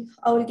briefing,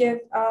 I will give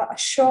a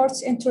short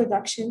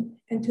introduction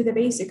into the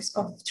basics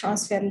of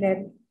transfer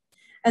learning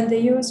and the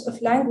use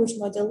of language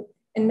model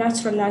in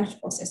natural language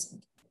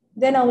processing.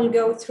 Then I will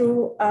go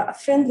through a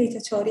friendly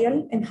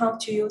tutorial in how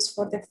to use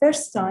for the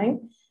first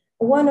time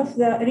one of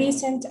the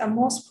recent and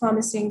most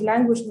promising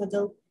language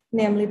model,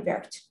 namely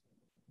BERT.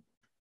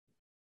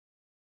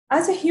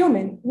 As a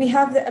human, we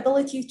have the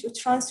ability to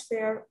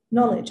transfer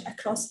knowledge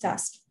across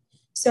tasks.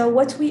 So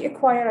what we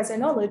acquire as a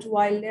knowledge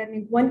while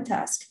learning one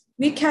task,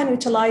 we can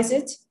utilize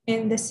it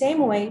in the same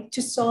way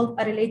to solve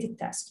a related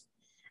task.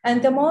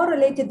 And the more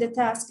related the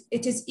task,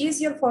 it is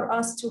easier for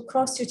us to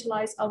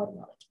cross-utilize our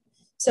knowledge.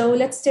 So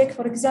let's take,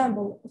 for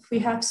example, if we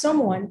have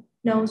someone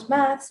knows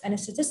maths and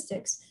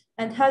statistics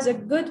and has a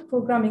good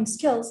programming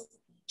skills,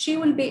 she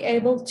will be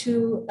able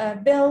to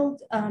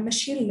build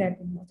machine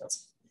learning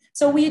models.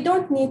 So we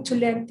don't need to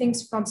learn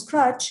things from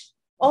scratch.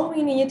 All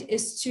we need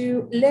is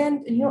to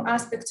learn new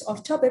aspects or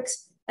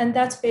topics, and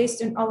that's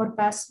based on our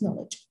past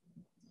knowledge.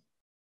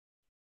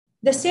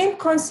 The same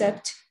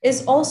concept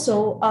is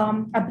also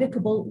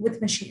applicable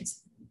with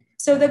machines.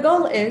 So the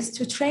goal is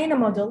to train a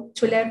model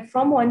to learn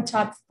from one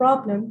type of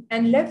problem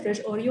and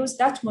leverage or use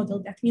that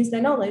model, that means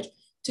the knowledge,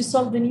 to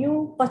solve the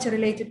new but a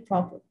related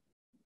problem.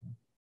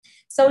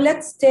 So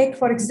let's take,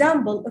 for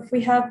example, if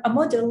we have a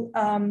model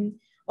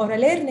or a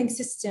learning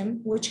system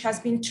which has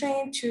been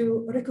trained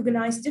to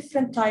recognize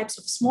different types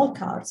of small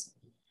cars,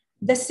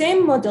 the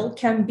same model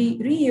can be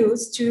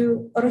reused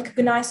to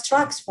recognize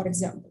trucks, for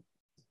example.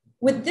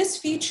 With this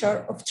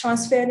feature of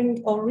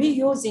transferring or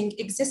reusing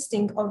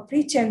existing or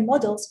pre-trained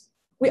models,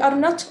 we are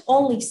not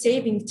only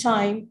saving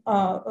time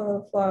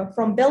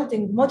from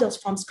building models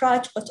from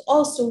scratch, but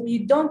also we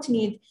don't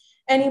need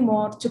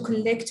anymore to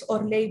collect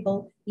or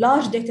label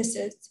large data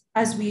sets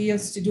as we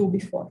used to do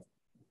before.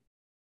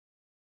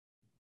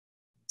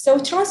 So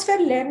transfer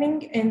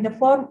learning in the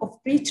form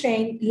of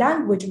pre-trained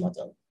language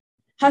model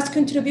has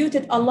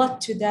contributed a lot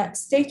to the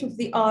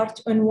state-of-the-art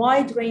and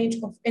wide range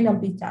of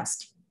NLP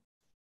tasks.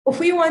 If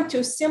we want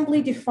to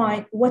simply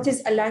define what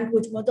is a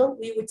language model,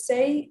 we would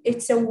say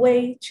it's a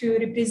way to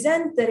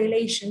represent the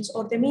relations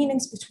or the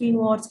meanings between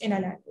words in a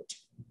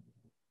language.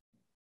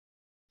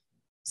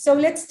 So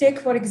let's take,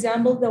 for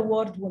example, the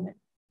word woman.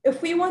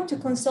 If we want to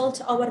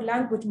consult our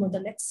language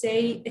model, let's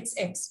say it's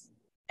X,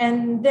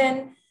 and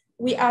then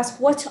we ask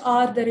what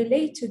are the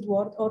related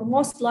word or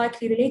most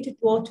likely related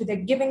word to the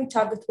given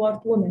target word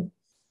woman,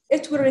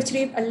 it will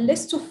retrieve a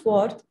list of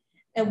words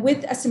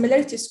with a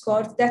similarity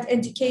score that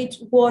indicate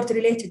word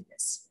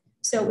relatedness.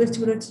 So it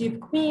will retrieve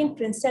queen,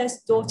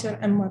 princess, daughter,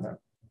 and mother.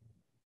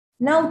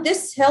 Now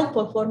this is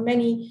helpful for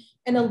many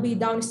NLP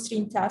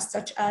downstream tasks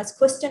such as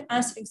question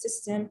answering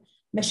system,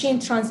 machine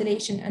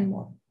translation, and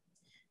more.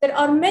 There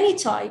are many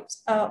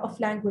types of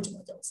language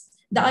models.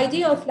 The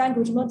idea of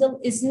language model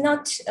is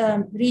not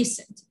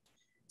recent.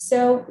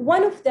 So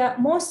one of the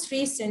most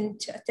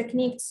recent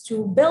techniques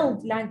to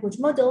build language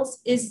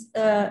models is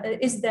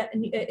with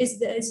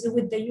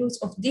the use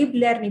of deep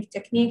learning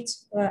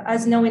techniques,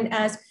 as known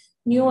as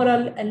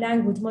neural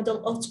language model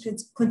or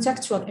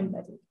contextual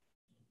embedding.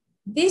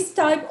 This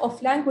type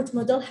of language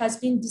model has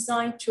been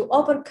designed to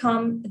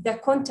overcome the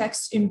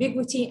context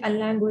ambiguity and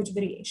language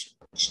variation.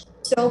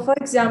 So, for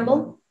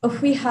example,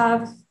 if we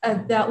have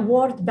the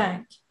word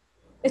bank,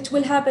 it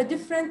will have a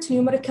different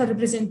numerical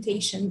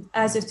representation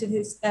as it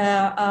is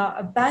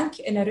a bank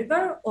in a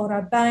river or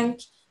a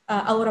bank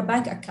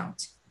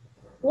account.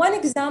 One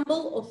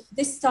example of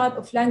this type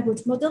of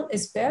language model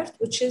is BERT,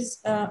 which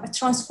is a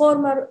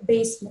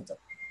transformer-based model.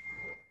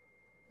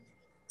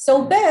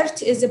 So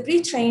BERT is a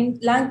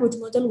pre-trained language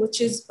model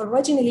which is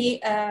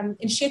originally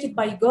initiated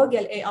by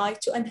Google AI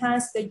to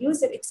enhance the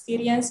user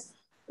experience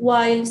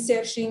while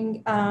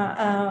searching,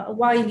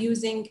 while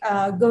using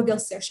Google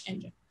search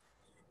engine.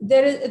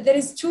 There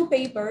is two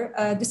papers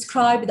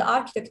describe the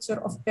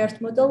architecture of BERT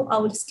model. I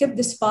will skip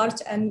this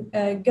part and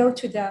go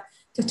to the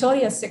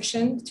tutorial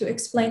section to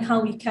explain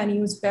how we can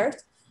use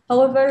BERT.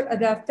 However,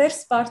 the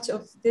first part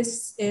of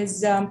this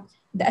is the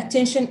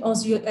attention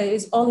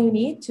is all you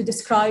need to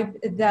describe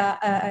the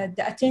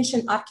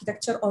attention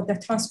architecture or the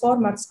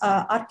transformers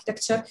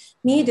architecture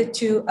needed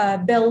to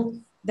build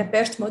the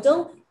BERT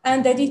model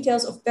and the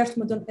details of BERT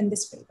model in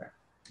this paper.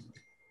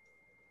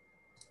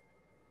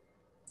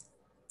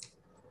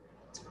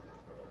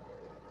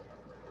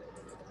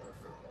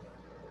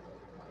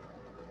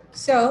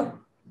 So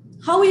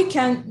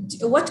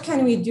what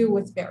can we do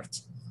with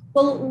BERT?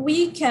 Well,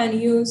 we can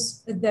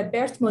use the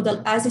BERT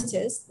model as it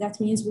is.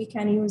 That means we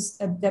can use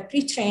the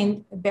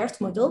pre-trained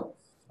BERT model,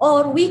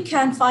 or we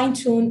can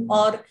fine-tune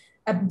or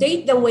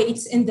update the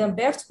weights in the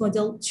BERT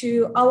model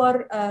to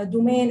our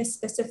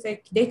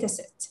domain-specific data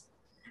set.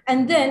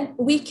 And then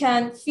we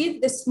can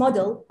feed this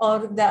model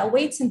or the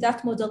weights in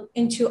that model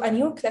into a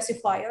new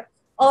classifier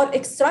or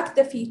extract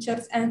the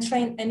features and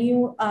train a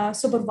new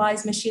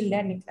supervised machine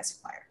learning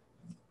classifier.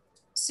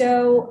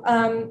 So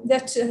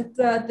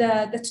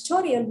the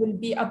tutorial will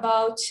be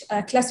about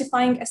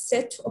classifying a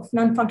set of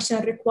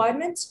non-functional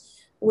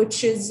requirements,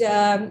 which is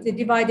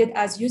divided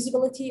as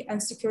usability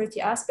and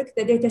security aspect.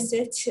 The data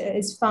set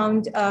is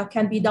found,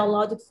 can be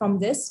downloaded from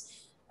this.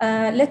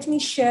 Let me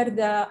share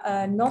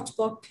the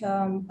notebook,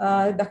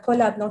 the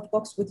Colab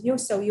notebooks with you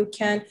so you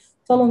can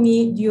follow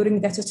me during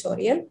the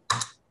tutorial.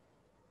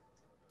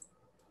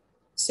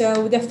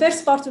 So the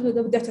first part of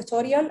the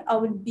tutorial, I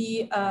will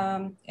be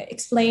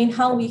explain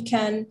how we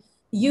can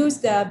use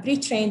the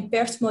pre-trained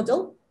BERT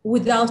model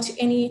without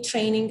any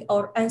training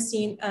or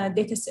unseen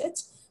data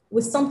sets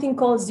with something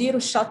called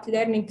zero-shot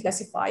learning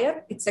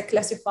classifier. It's a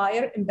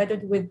classifier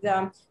embedded with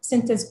the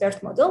sentence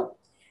BERT model.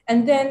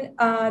 And then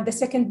the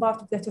second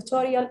part of the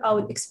tutorial, I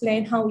will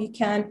explain how we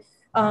can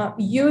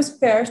use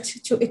BERT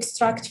to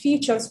extract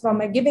features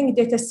from a given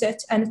data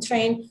set and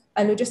train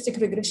a logistic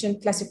regression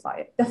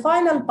classifier. The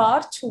final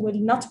part will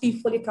not be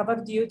fully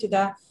covered due to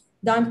the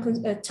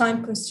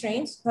time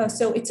constraints.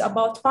 So it's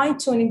about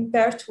fine-tuning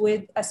BERT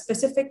with a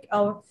specific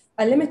or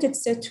a limited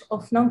set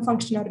of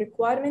non-functional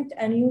requirements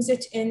and use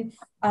it in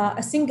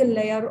a single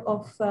layer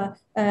of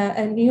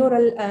a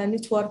neural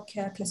network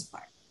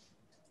classifier.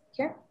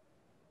 Okay.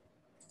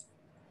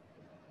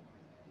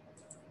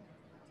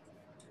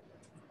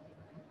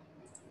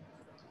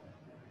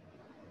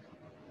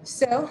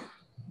 So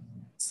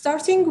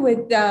starting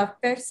with the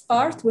first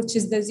part, which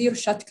is the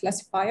zero-shot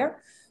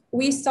classifier,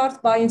 we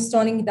start by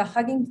installing the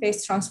Hugging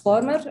Face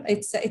transformer.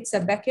 It's a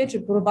package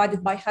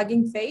provided by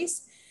Hugging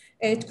Face.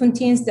 It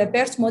contains the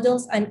BERT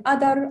models and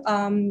other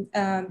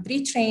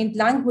pre-trained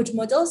language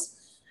models.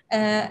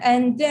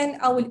 And then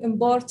I will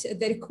import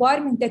the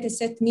requirement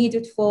dataset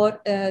needed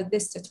for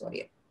this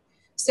tutorial.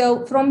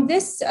 So from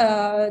this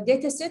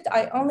dataset,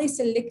 I only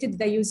selected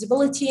the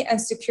usability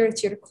and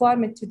security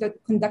requirement to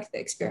conduct the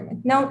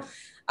experiment. Now,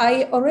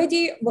 I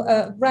already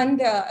run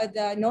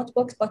the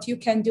notebook, but you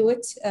can do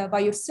it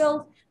by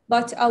yourself.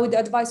 But I would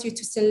advise you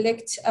to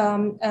select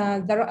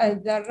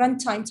the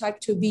runtime type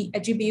to be a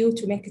GPU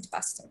to make it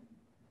faster.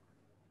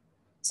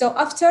 So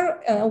after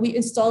we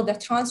installed the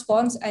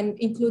transforms and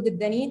included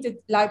the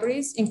needed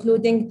libraries,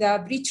 including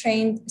the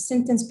pre-trained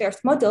sentence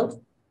BERT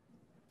model,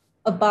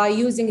 by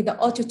using the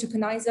auto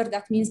tokenizer,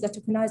 that means the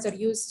tokenizer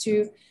used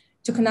to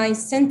tokenize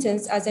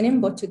sentence as an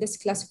input to this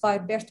classifier,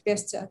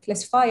 BERT-based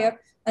classifier,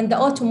 and the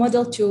auto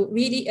model to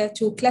really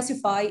to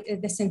classify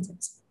the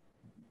sentence.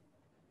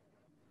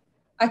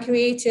 I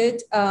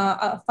created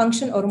a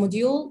function or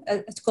module,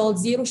 it's called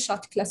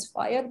zero-shot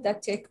classifier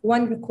that take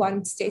one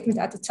requirement statement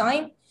at a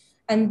time.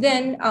 And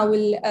then I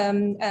will,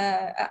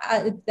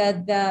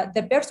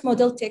 the BERT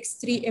model takes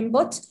 3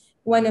 inputs.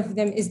 One of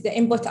them is the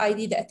input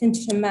ID, the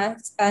attention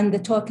mask, and the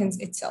tokens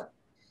itself.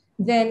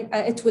 Then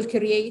it will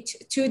create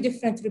 2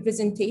 different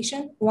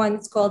representations. One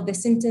is called the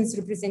sentence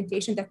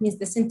representation. That means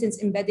the sentence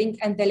embedding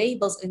and the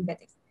labels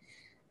embedding.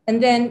 And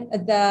then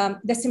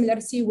the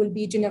similarity will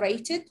be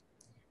generated.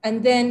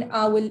 And then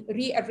I will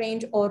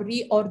rearrange or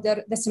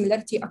reorder the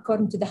similarity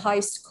according to the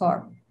highest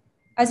score.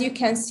 As you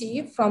can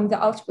see from the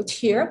output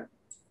here,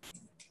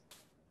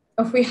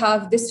 if we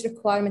have this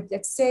requirement,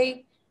 let's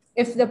say,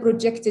 if the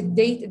projected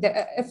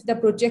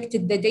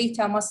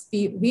data must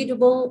be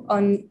readable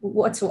on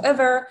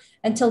whatsoever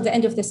until the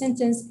end of the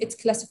sentence, it's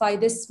classified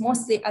this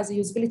mostly as a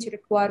usability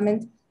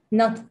requirement,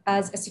 not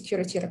as a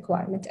security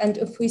requirement. And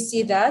if we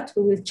see that,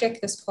 we will check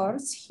the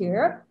scores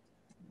here.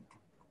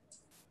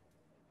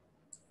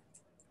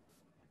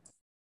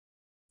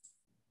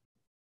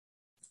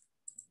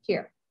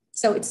 Here.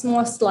 So it's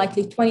most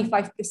likely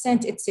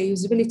 25%, it's a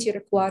usability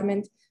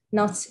requirement,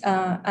 not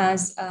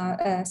as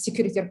a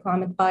security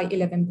requirement by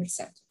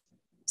 11%.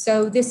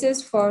 So this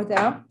is for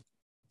the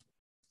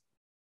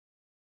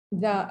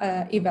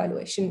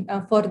evaluation,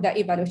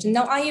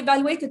 Now I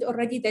evaluated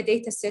already the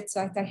data sets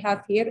that I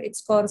have here. It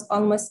scores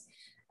almost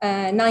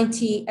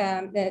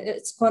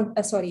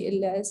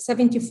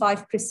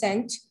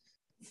 75%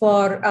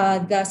 for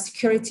the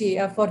security,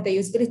 for the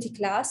usability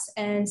class,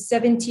 and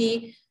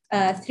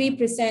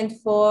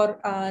 73% for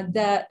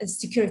the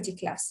security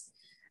class.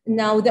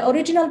 Now, the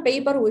original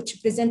paper,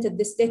 which presented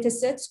this data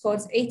set,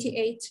 scores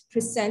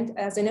 88%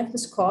 as an F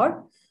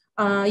score,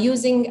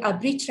 using a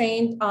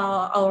pre-trained,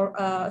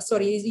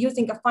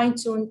 using a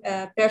fine-tuned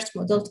BERT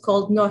model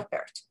called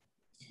NOR-BERT.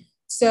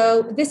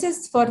 So this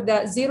is for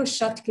the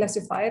zero-shot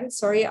classifier.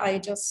 Sorry, I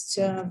just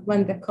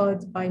ran the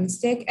code by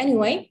mistake.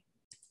 Anyway,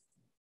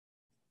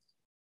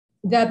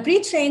 the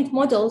pre-trained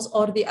models,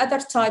 or the other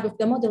type of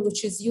the model,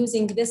 which is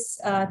using this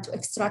to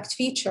extract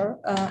feature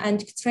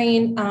and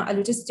train a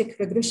logistic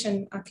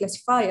regression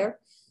classifier,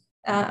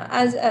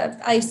 as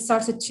I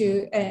started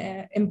to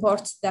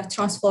import the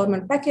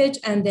transformer package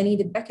and the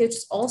needed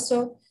packages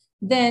also.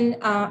 Then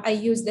I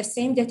use the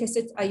same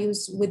dataset I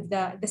use with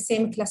the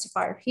same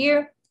classifier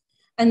here.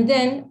 And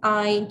then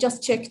I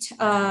just checked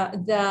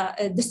the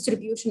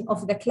distribution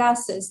of the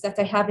classes that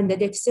I have in the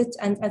dataset.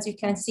 And as you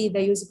can see, the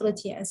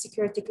usability and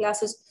security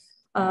classes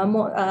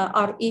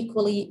are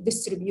equally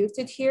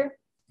distributed here.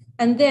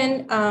 And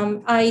then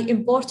I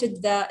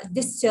imported the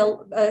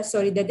distal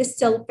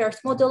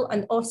BERT model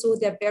and also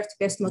the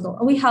BERT-based model.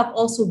 We have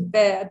also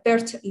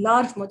BERT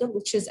large model,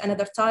 which is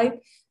another type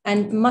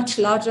and much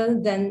larger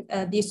than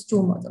these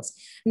 2 models.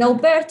 Now,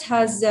 BERT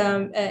has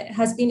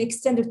been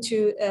extended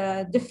to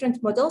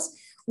different models.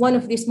 One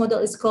of these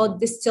models is called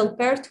distal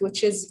BERT,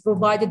 which is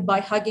provided by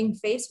Hugging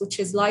Face, which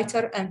is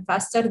lighter and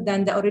faster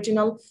than the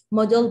original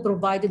model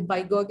provided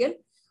by Google.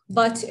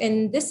 But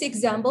in this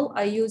example,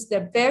 I use the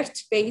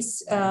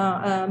BERT-based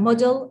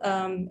model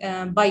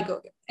by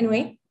Google.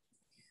 Anyway,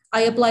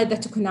 I applied the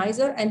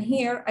tokenizer, and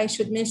here I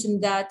should mention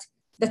that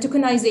the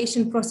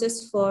tokenization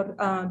process for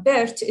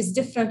BERT is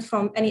different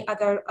from any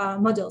other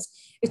models.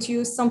 It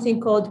uses something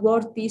called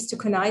word-based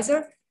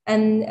tokenizer,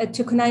 and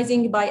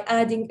tokenizing by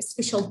adding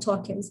special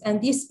tokens.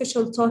 And these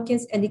special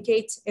tokens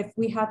indicate if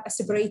we have a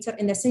separator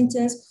in a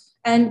sentence,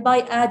 and by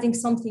adding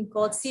something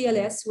called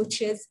CLS,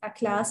 which is a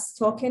class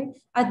token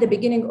at the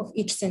beginning of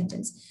each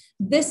sentence.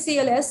 This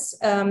CLS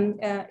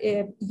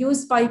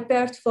used by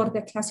BERT for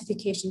the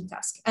classification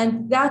task.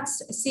 And that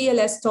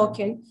CLS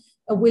token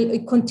will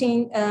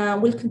contain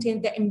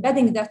the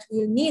embedding that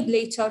we'll need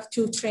later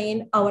to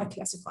train our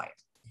classifier.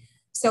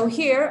 So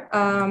here,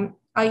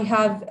 I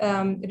have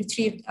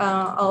retrieved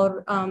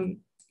our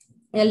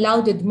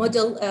allowed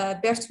model,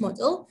 BERT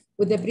model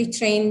with a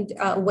pre-trained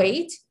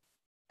weight.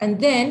 And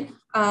then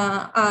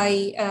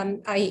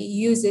I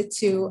use it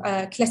to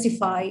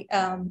classify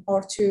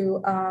or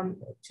to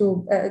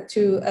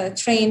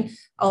train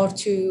or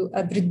to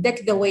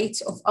predict the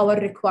weight of our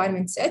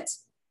requirement set.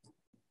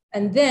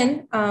 And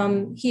then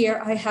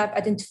here I have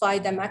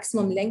identified the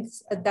maximum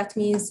length. That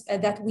means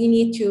that we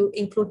need to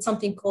include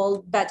something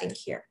called padding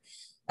here.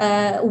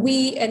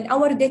 In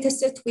our data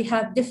set, we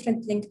have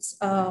different lengths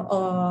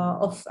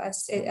of a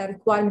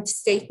requirement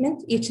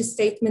statement. Each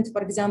statement,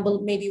 for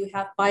example, maybe we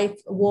have 5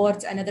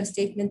 words, another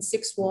statement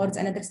 6 words,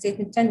 another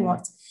statement 10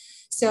 words.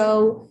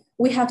 So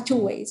we have 2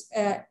 ways,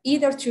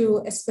 either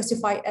to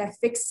specify a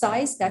fixed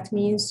size, that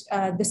means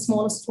the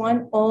smallest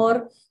one,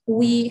 or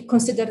we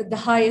consider the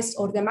highest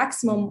or the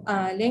maximum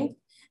length.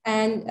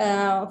 And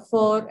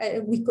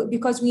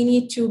because we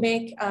need to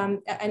make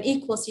an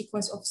equal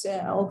sequence of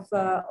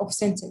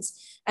sentence,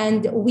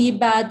 and we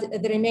pad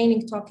the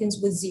remaining tokens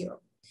with 0.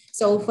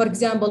 So for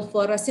example,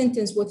 for a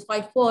sentence with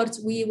 5 words,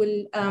 we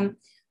will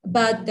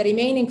pad the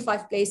remaining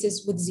 5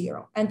 places with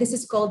 0. And this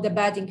is called the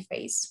padding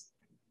phase.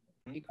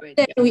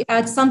 Then we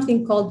add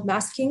something called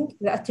masking,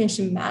 the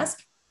attention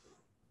mask.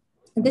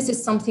 And this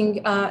is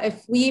something,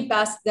 if we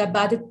pass the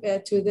padded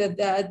to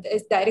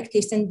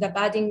directly send the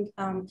padding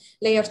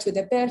layer to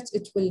the BERT,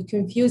 it will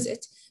confuse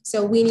it.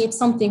 So we need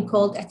something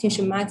called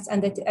attention mask,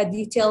 and the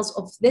details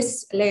of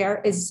this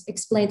layer is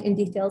explained in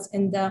details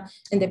in the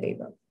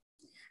paper.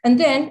 And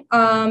then,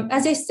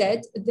 as I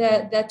said,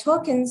 the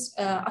tokens,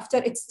 after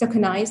it's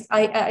tokenized,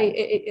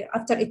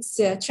 after it's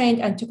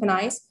trained and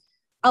tokenized,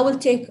 I will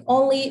take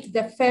only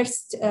the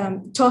first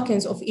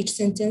tokens of each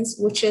sentence,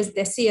 which is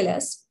the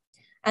CLS.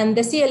 And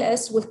the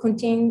CLS will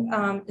contain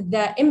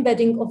the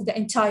embedding of the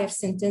entire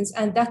sentence,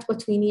 and that's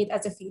what we need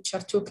as a feature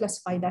to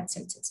classify that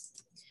sentence.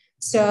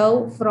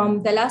 So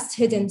from the last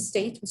hidden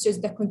state, which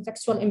is the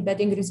contextual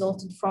embedding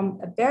resulted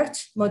from a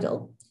BERT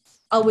model,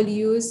 I will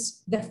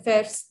use the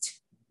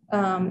first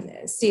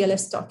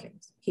CLS token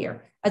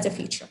here as a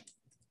feature.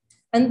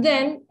 And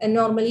then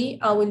normally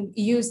I will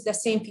use the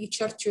same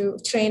feature to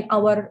train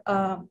our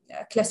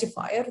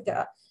classifier,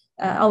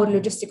 our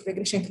logistic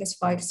regression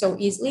classifier so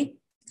easily.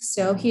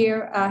 So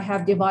here I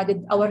have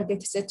divided our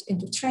dataset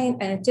into train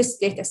and a test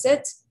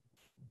dataset.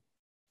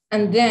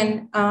 And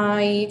then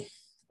I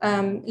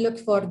look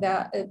for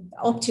the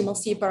optimal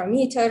C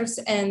parameters,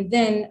 and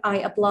then I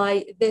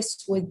apply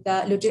this with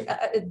the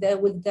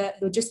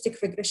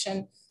logistic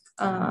regression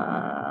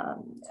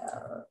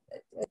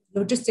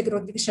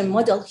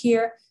model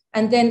here.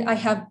 And then I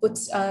have put,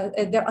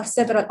 there are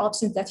several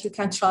options that you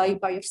can try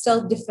by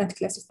yourself, different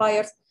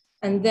classifiers.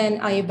 And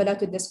then I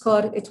evaluated the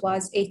score. It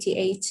was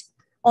 88.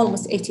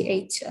 Almost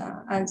 88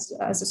 as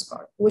a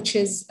score, which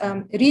is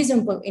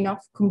reasonable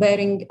enough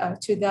comparing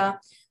to the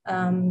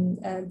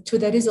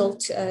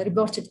result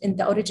reported in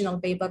the original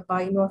paper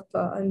by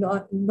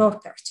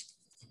Norbert.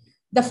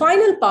 The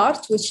final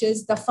part, which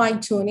is the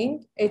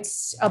fine-tuning,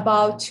 it's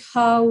about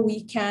how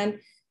we can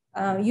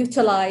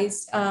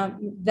utilize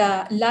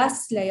the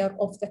last layer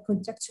of the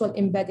contextual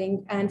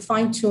embedding and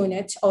fine-tune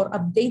it or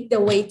update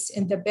the weights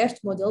in the BERT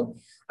model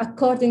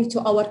according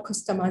to our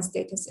customized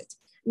dataset.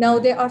 Now,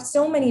 there are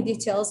so many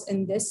details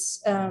in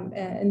this part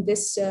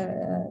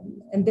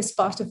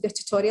of the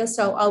tutorial,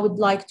 so I would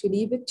like to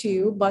leave it to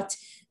you, but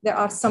there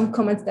are some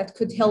comments that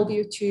could help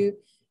you to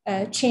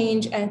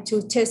change and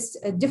to test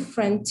a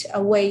different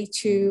way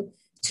to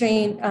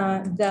train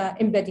the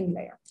embedding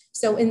layer.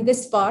 So in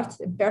this part,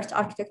 BERT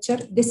architecture,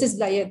 this is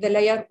the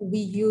layer we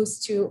use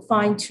to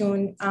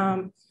fine-tune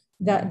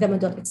the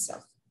model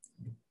itself.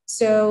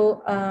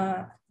 So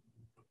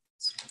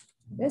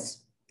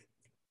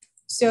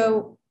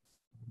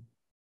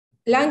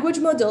language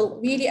model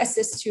really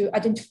assists to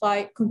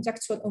identify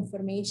contextual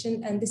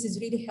information, and this is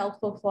really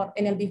helpful for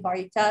NLP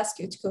Ferrari task.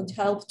 It could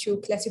help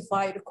to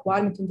classify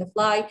requirement on the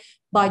fly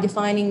by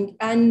defining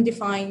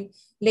undefined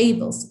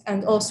labels,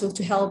 and also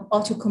to help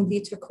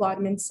auto-complete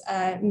requirements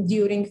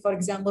during, for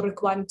example,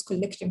 requirement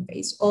collection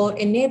phase, or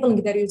enabling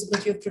the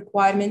reusability of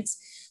requirements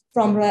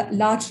from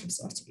large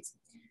resource base.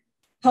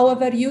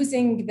 However,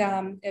 using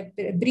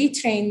the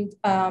pre-trained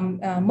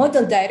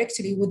model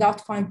directly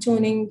without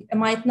fine-tuning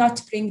might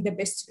not bring the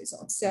best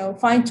results. So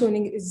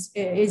fine-tuning is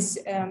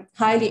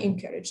highly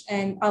encouraged.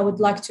 And I would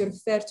like to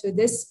refer to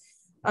this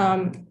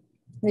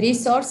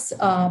resource.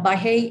 By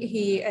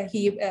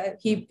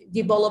he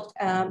developed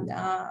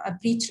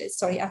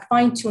a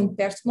fine-tuned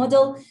BERT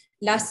model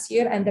last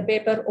year, and the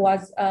paper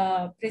was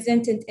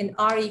presented in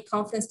RE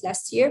conference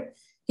last year.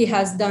 He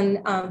has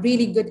done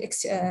really good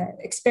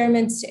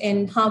experiments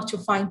in how to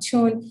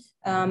fine-tune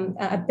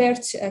a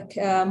BERT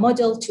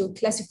model to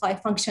classify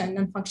function and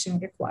non-functional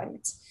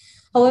requirements.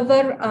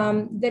 However,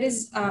 there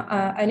is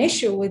an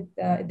issue with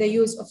the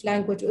use of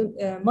language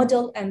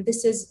model, and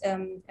this is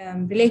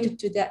related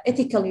to the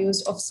ethical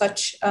use of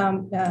such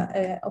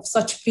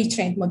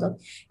pre-trained model.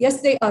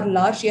 Yes, they are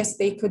large. Yes,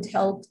 they could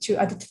help to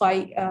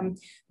identify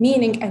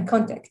meaning and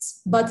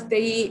context, but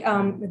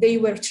they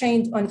were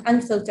trained on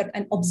unfiltered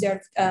and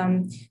observed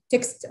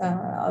text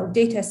or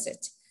data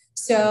set.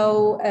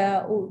 So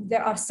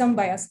there are some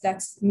bias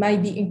that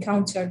might be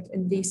encountered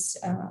in this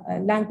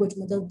language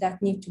model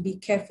that need to be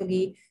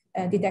carefully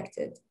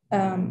detected.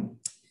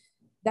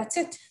 That's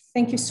it.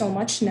 Thank you so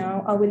much.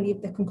 Now I will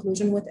leave the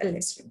conclusion with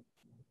Alessio.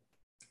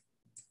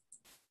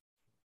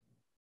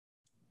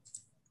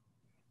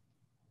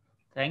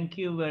 Thank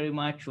you very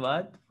much,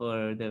 Waad,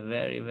 for the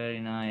very, very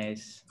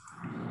nice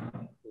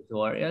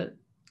tutorial.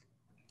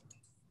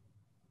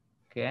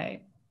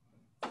 Okay.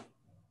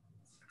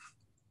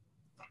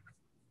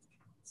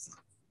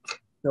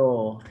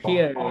 So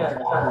here is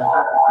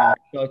a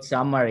short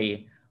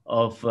summary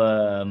of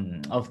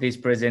this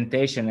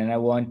presentation, and I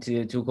want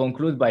to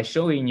conclude by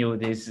showing you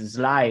this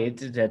slide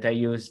that I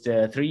used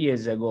 3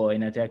 years ago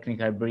in a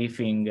technical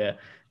briefing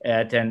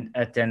about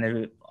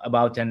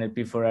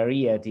NLP for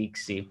Ferrari at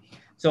ICSE.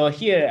 So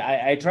here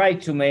I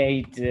tried to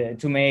make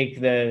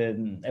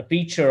a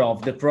picture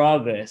of the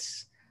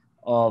progress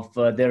of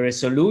the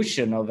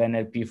resolution of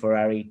NLP for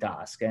Ferrari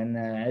task. And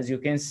as you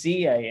can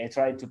see, I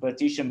tried to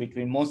partition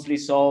between mostly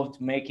solved,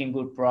 making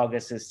good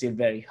progress is still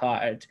very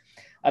hard.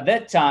 At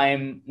that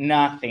time,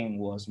 nothing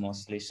was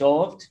mostly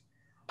solved.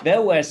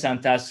 There were some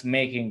tasks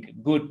making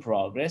good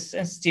progress,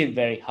 and still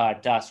very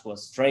hard task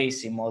was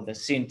tracing, model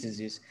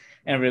synthesis,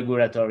 and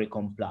regulatory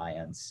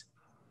compliance.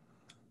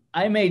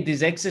 I made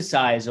this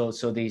exercise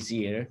also this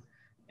year,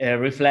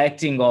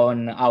 reflecting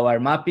on our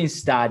mapping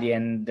study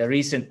and the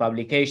recent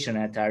publication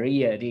at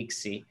RE at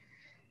ICSE.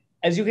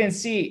 As you can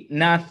see,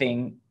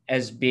 nothing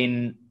has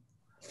been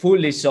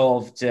fully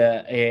solved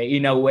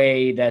in a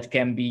way that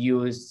can be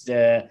used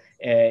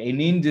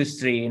in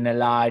industry in a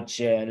large,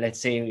 let's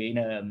say,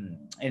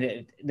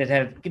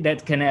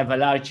 that can have a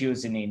large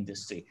use in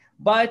industry.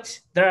 But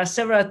there are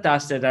several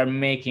tasks that are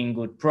making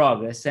good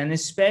progress, and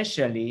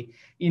especially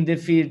in the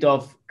field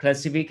of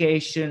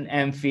classification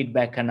and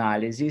feedback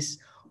analysis,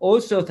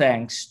 also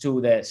thanks to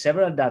the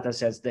several data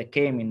sets that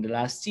came in the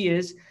last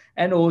years,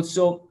 and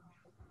also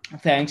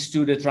thanks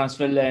to the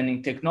transfer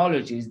learning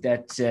technologies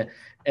that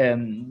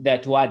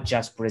Waad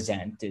just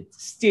presented.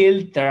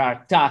 Still, there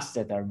are tasks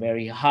that are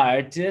very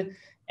hard,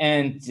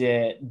 and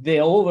the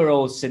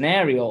overall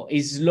scenario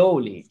is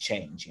slowly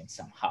changing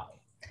somehow.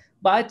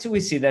 But we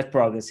see that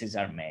progresses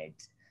are made.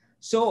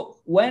 So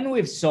when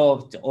we've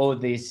solved all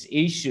these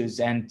issues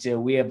and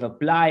we have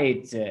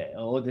applied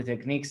all the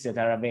techniques that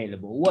are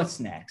available, what's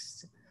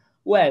next?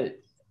 Well,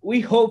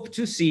 we hope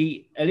to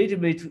see a little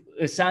bit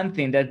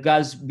something that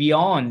goes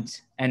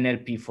beyond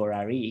NLP for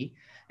RE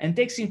and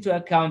takes into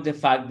account the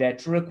fact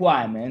that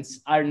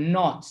requirements are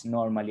not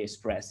normally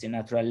expressed in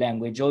natural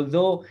language,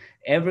 although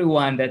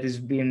everyone that has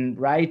been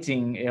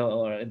writing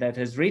or that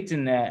has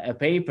written a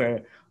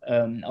paper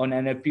on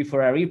NLP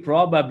for RE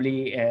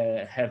probably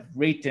have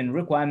written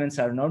requirements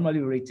are normally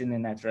written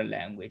in natural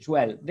language.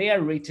 Well, they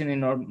are written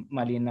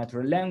normally in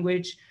natural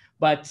language,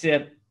 but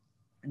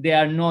they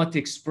are not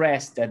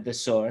expressed at the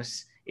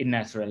source in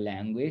natural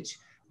language,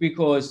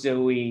 because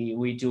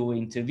we do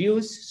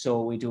interviews,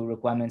 so we do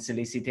requirement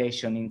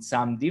solicitation in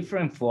some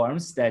different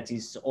forms that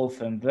is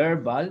often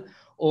verbal,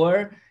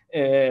 or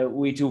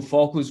we do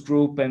focus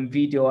group and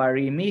video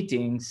RE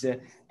meetings,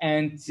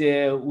 and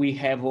we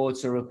have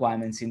also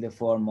requirements in the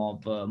form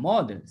of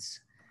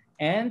models.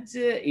 And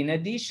in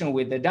addition,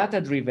 with the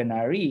data-driven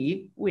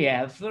RE, we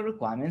have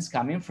requirements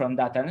coming from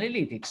data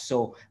analytics,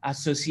 so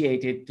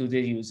associated to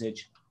the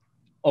usage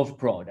of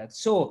products.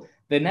 So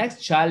the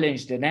next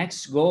challenge, the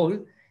next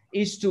goal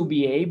is to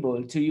be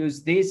able to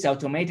use this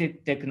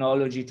automated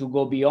technology to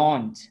go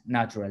beyond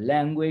natural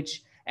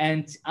language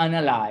and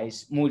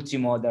analyze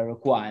multimodal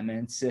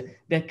requirements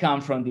that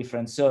come from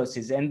different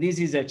sources. And this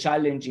is a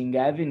challenging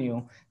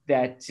avenue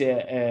that,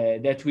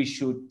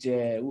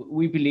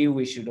 we believe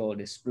we should all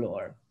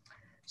explore.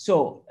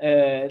 So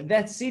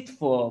that's it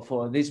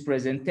for this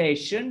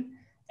presentation.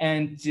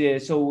 And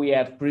so we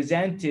have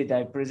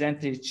I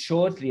presented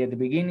shortly at the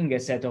beginning a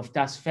set of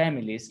task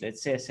families,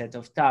 let's say a set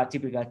of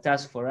typical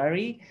tasks for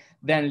RE.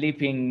 Then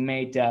Liping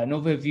made an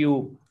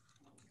overview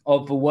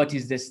of what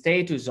is the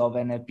status of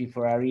NLP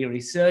for RE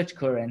research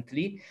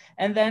currently.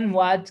 And then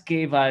Waad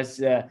gave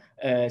us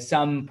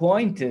some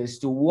pointers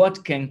to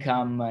what can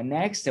come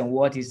next and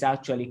what is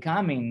actually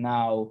coming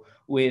now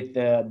with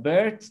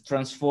BERT,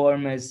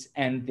 transformers,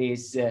 and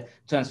these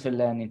transfer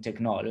learning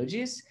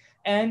technologies.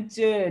 And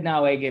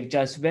now I give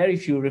just very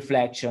few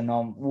reflection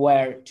on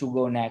where to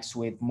go next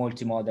with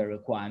multimodal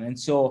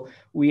requirements. So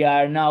we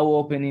are now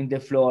opening the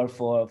floor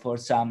for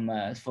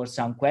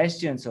some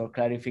questions or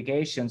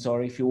clarifications,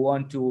 or if you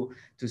want to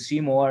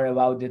see more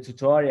about the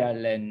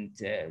tutorial, and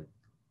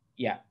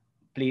yeah,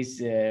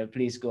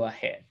 please go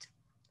ahead.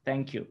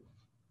 Thank you.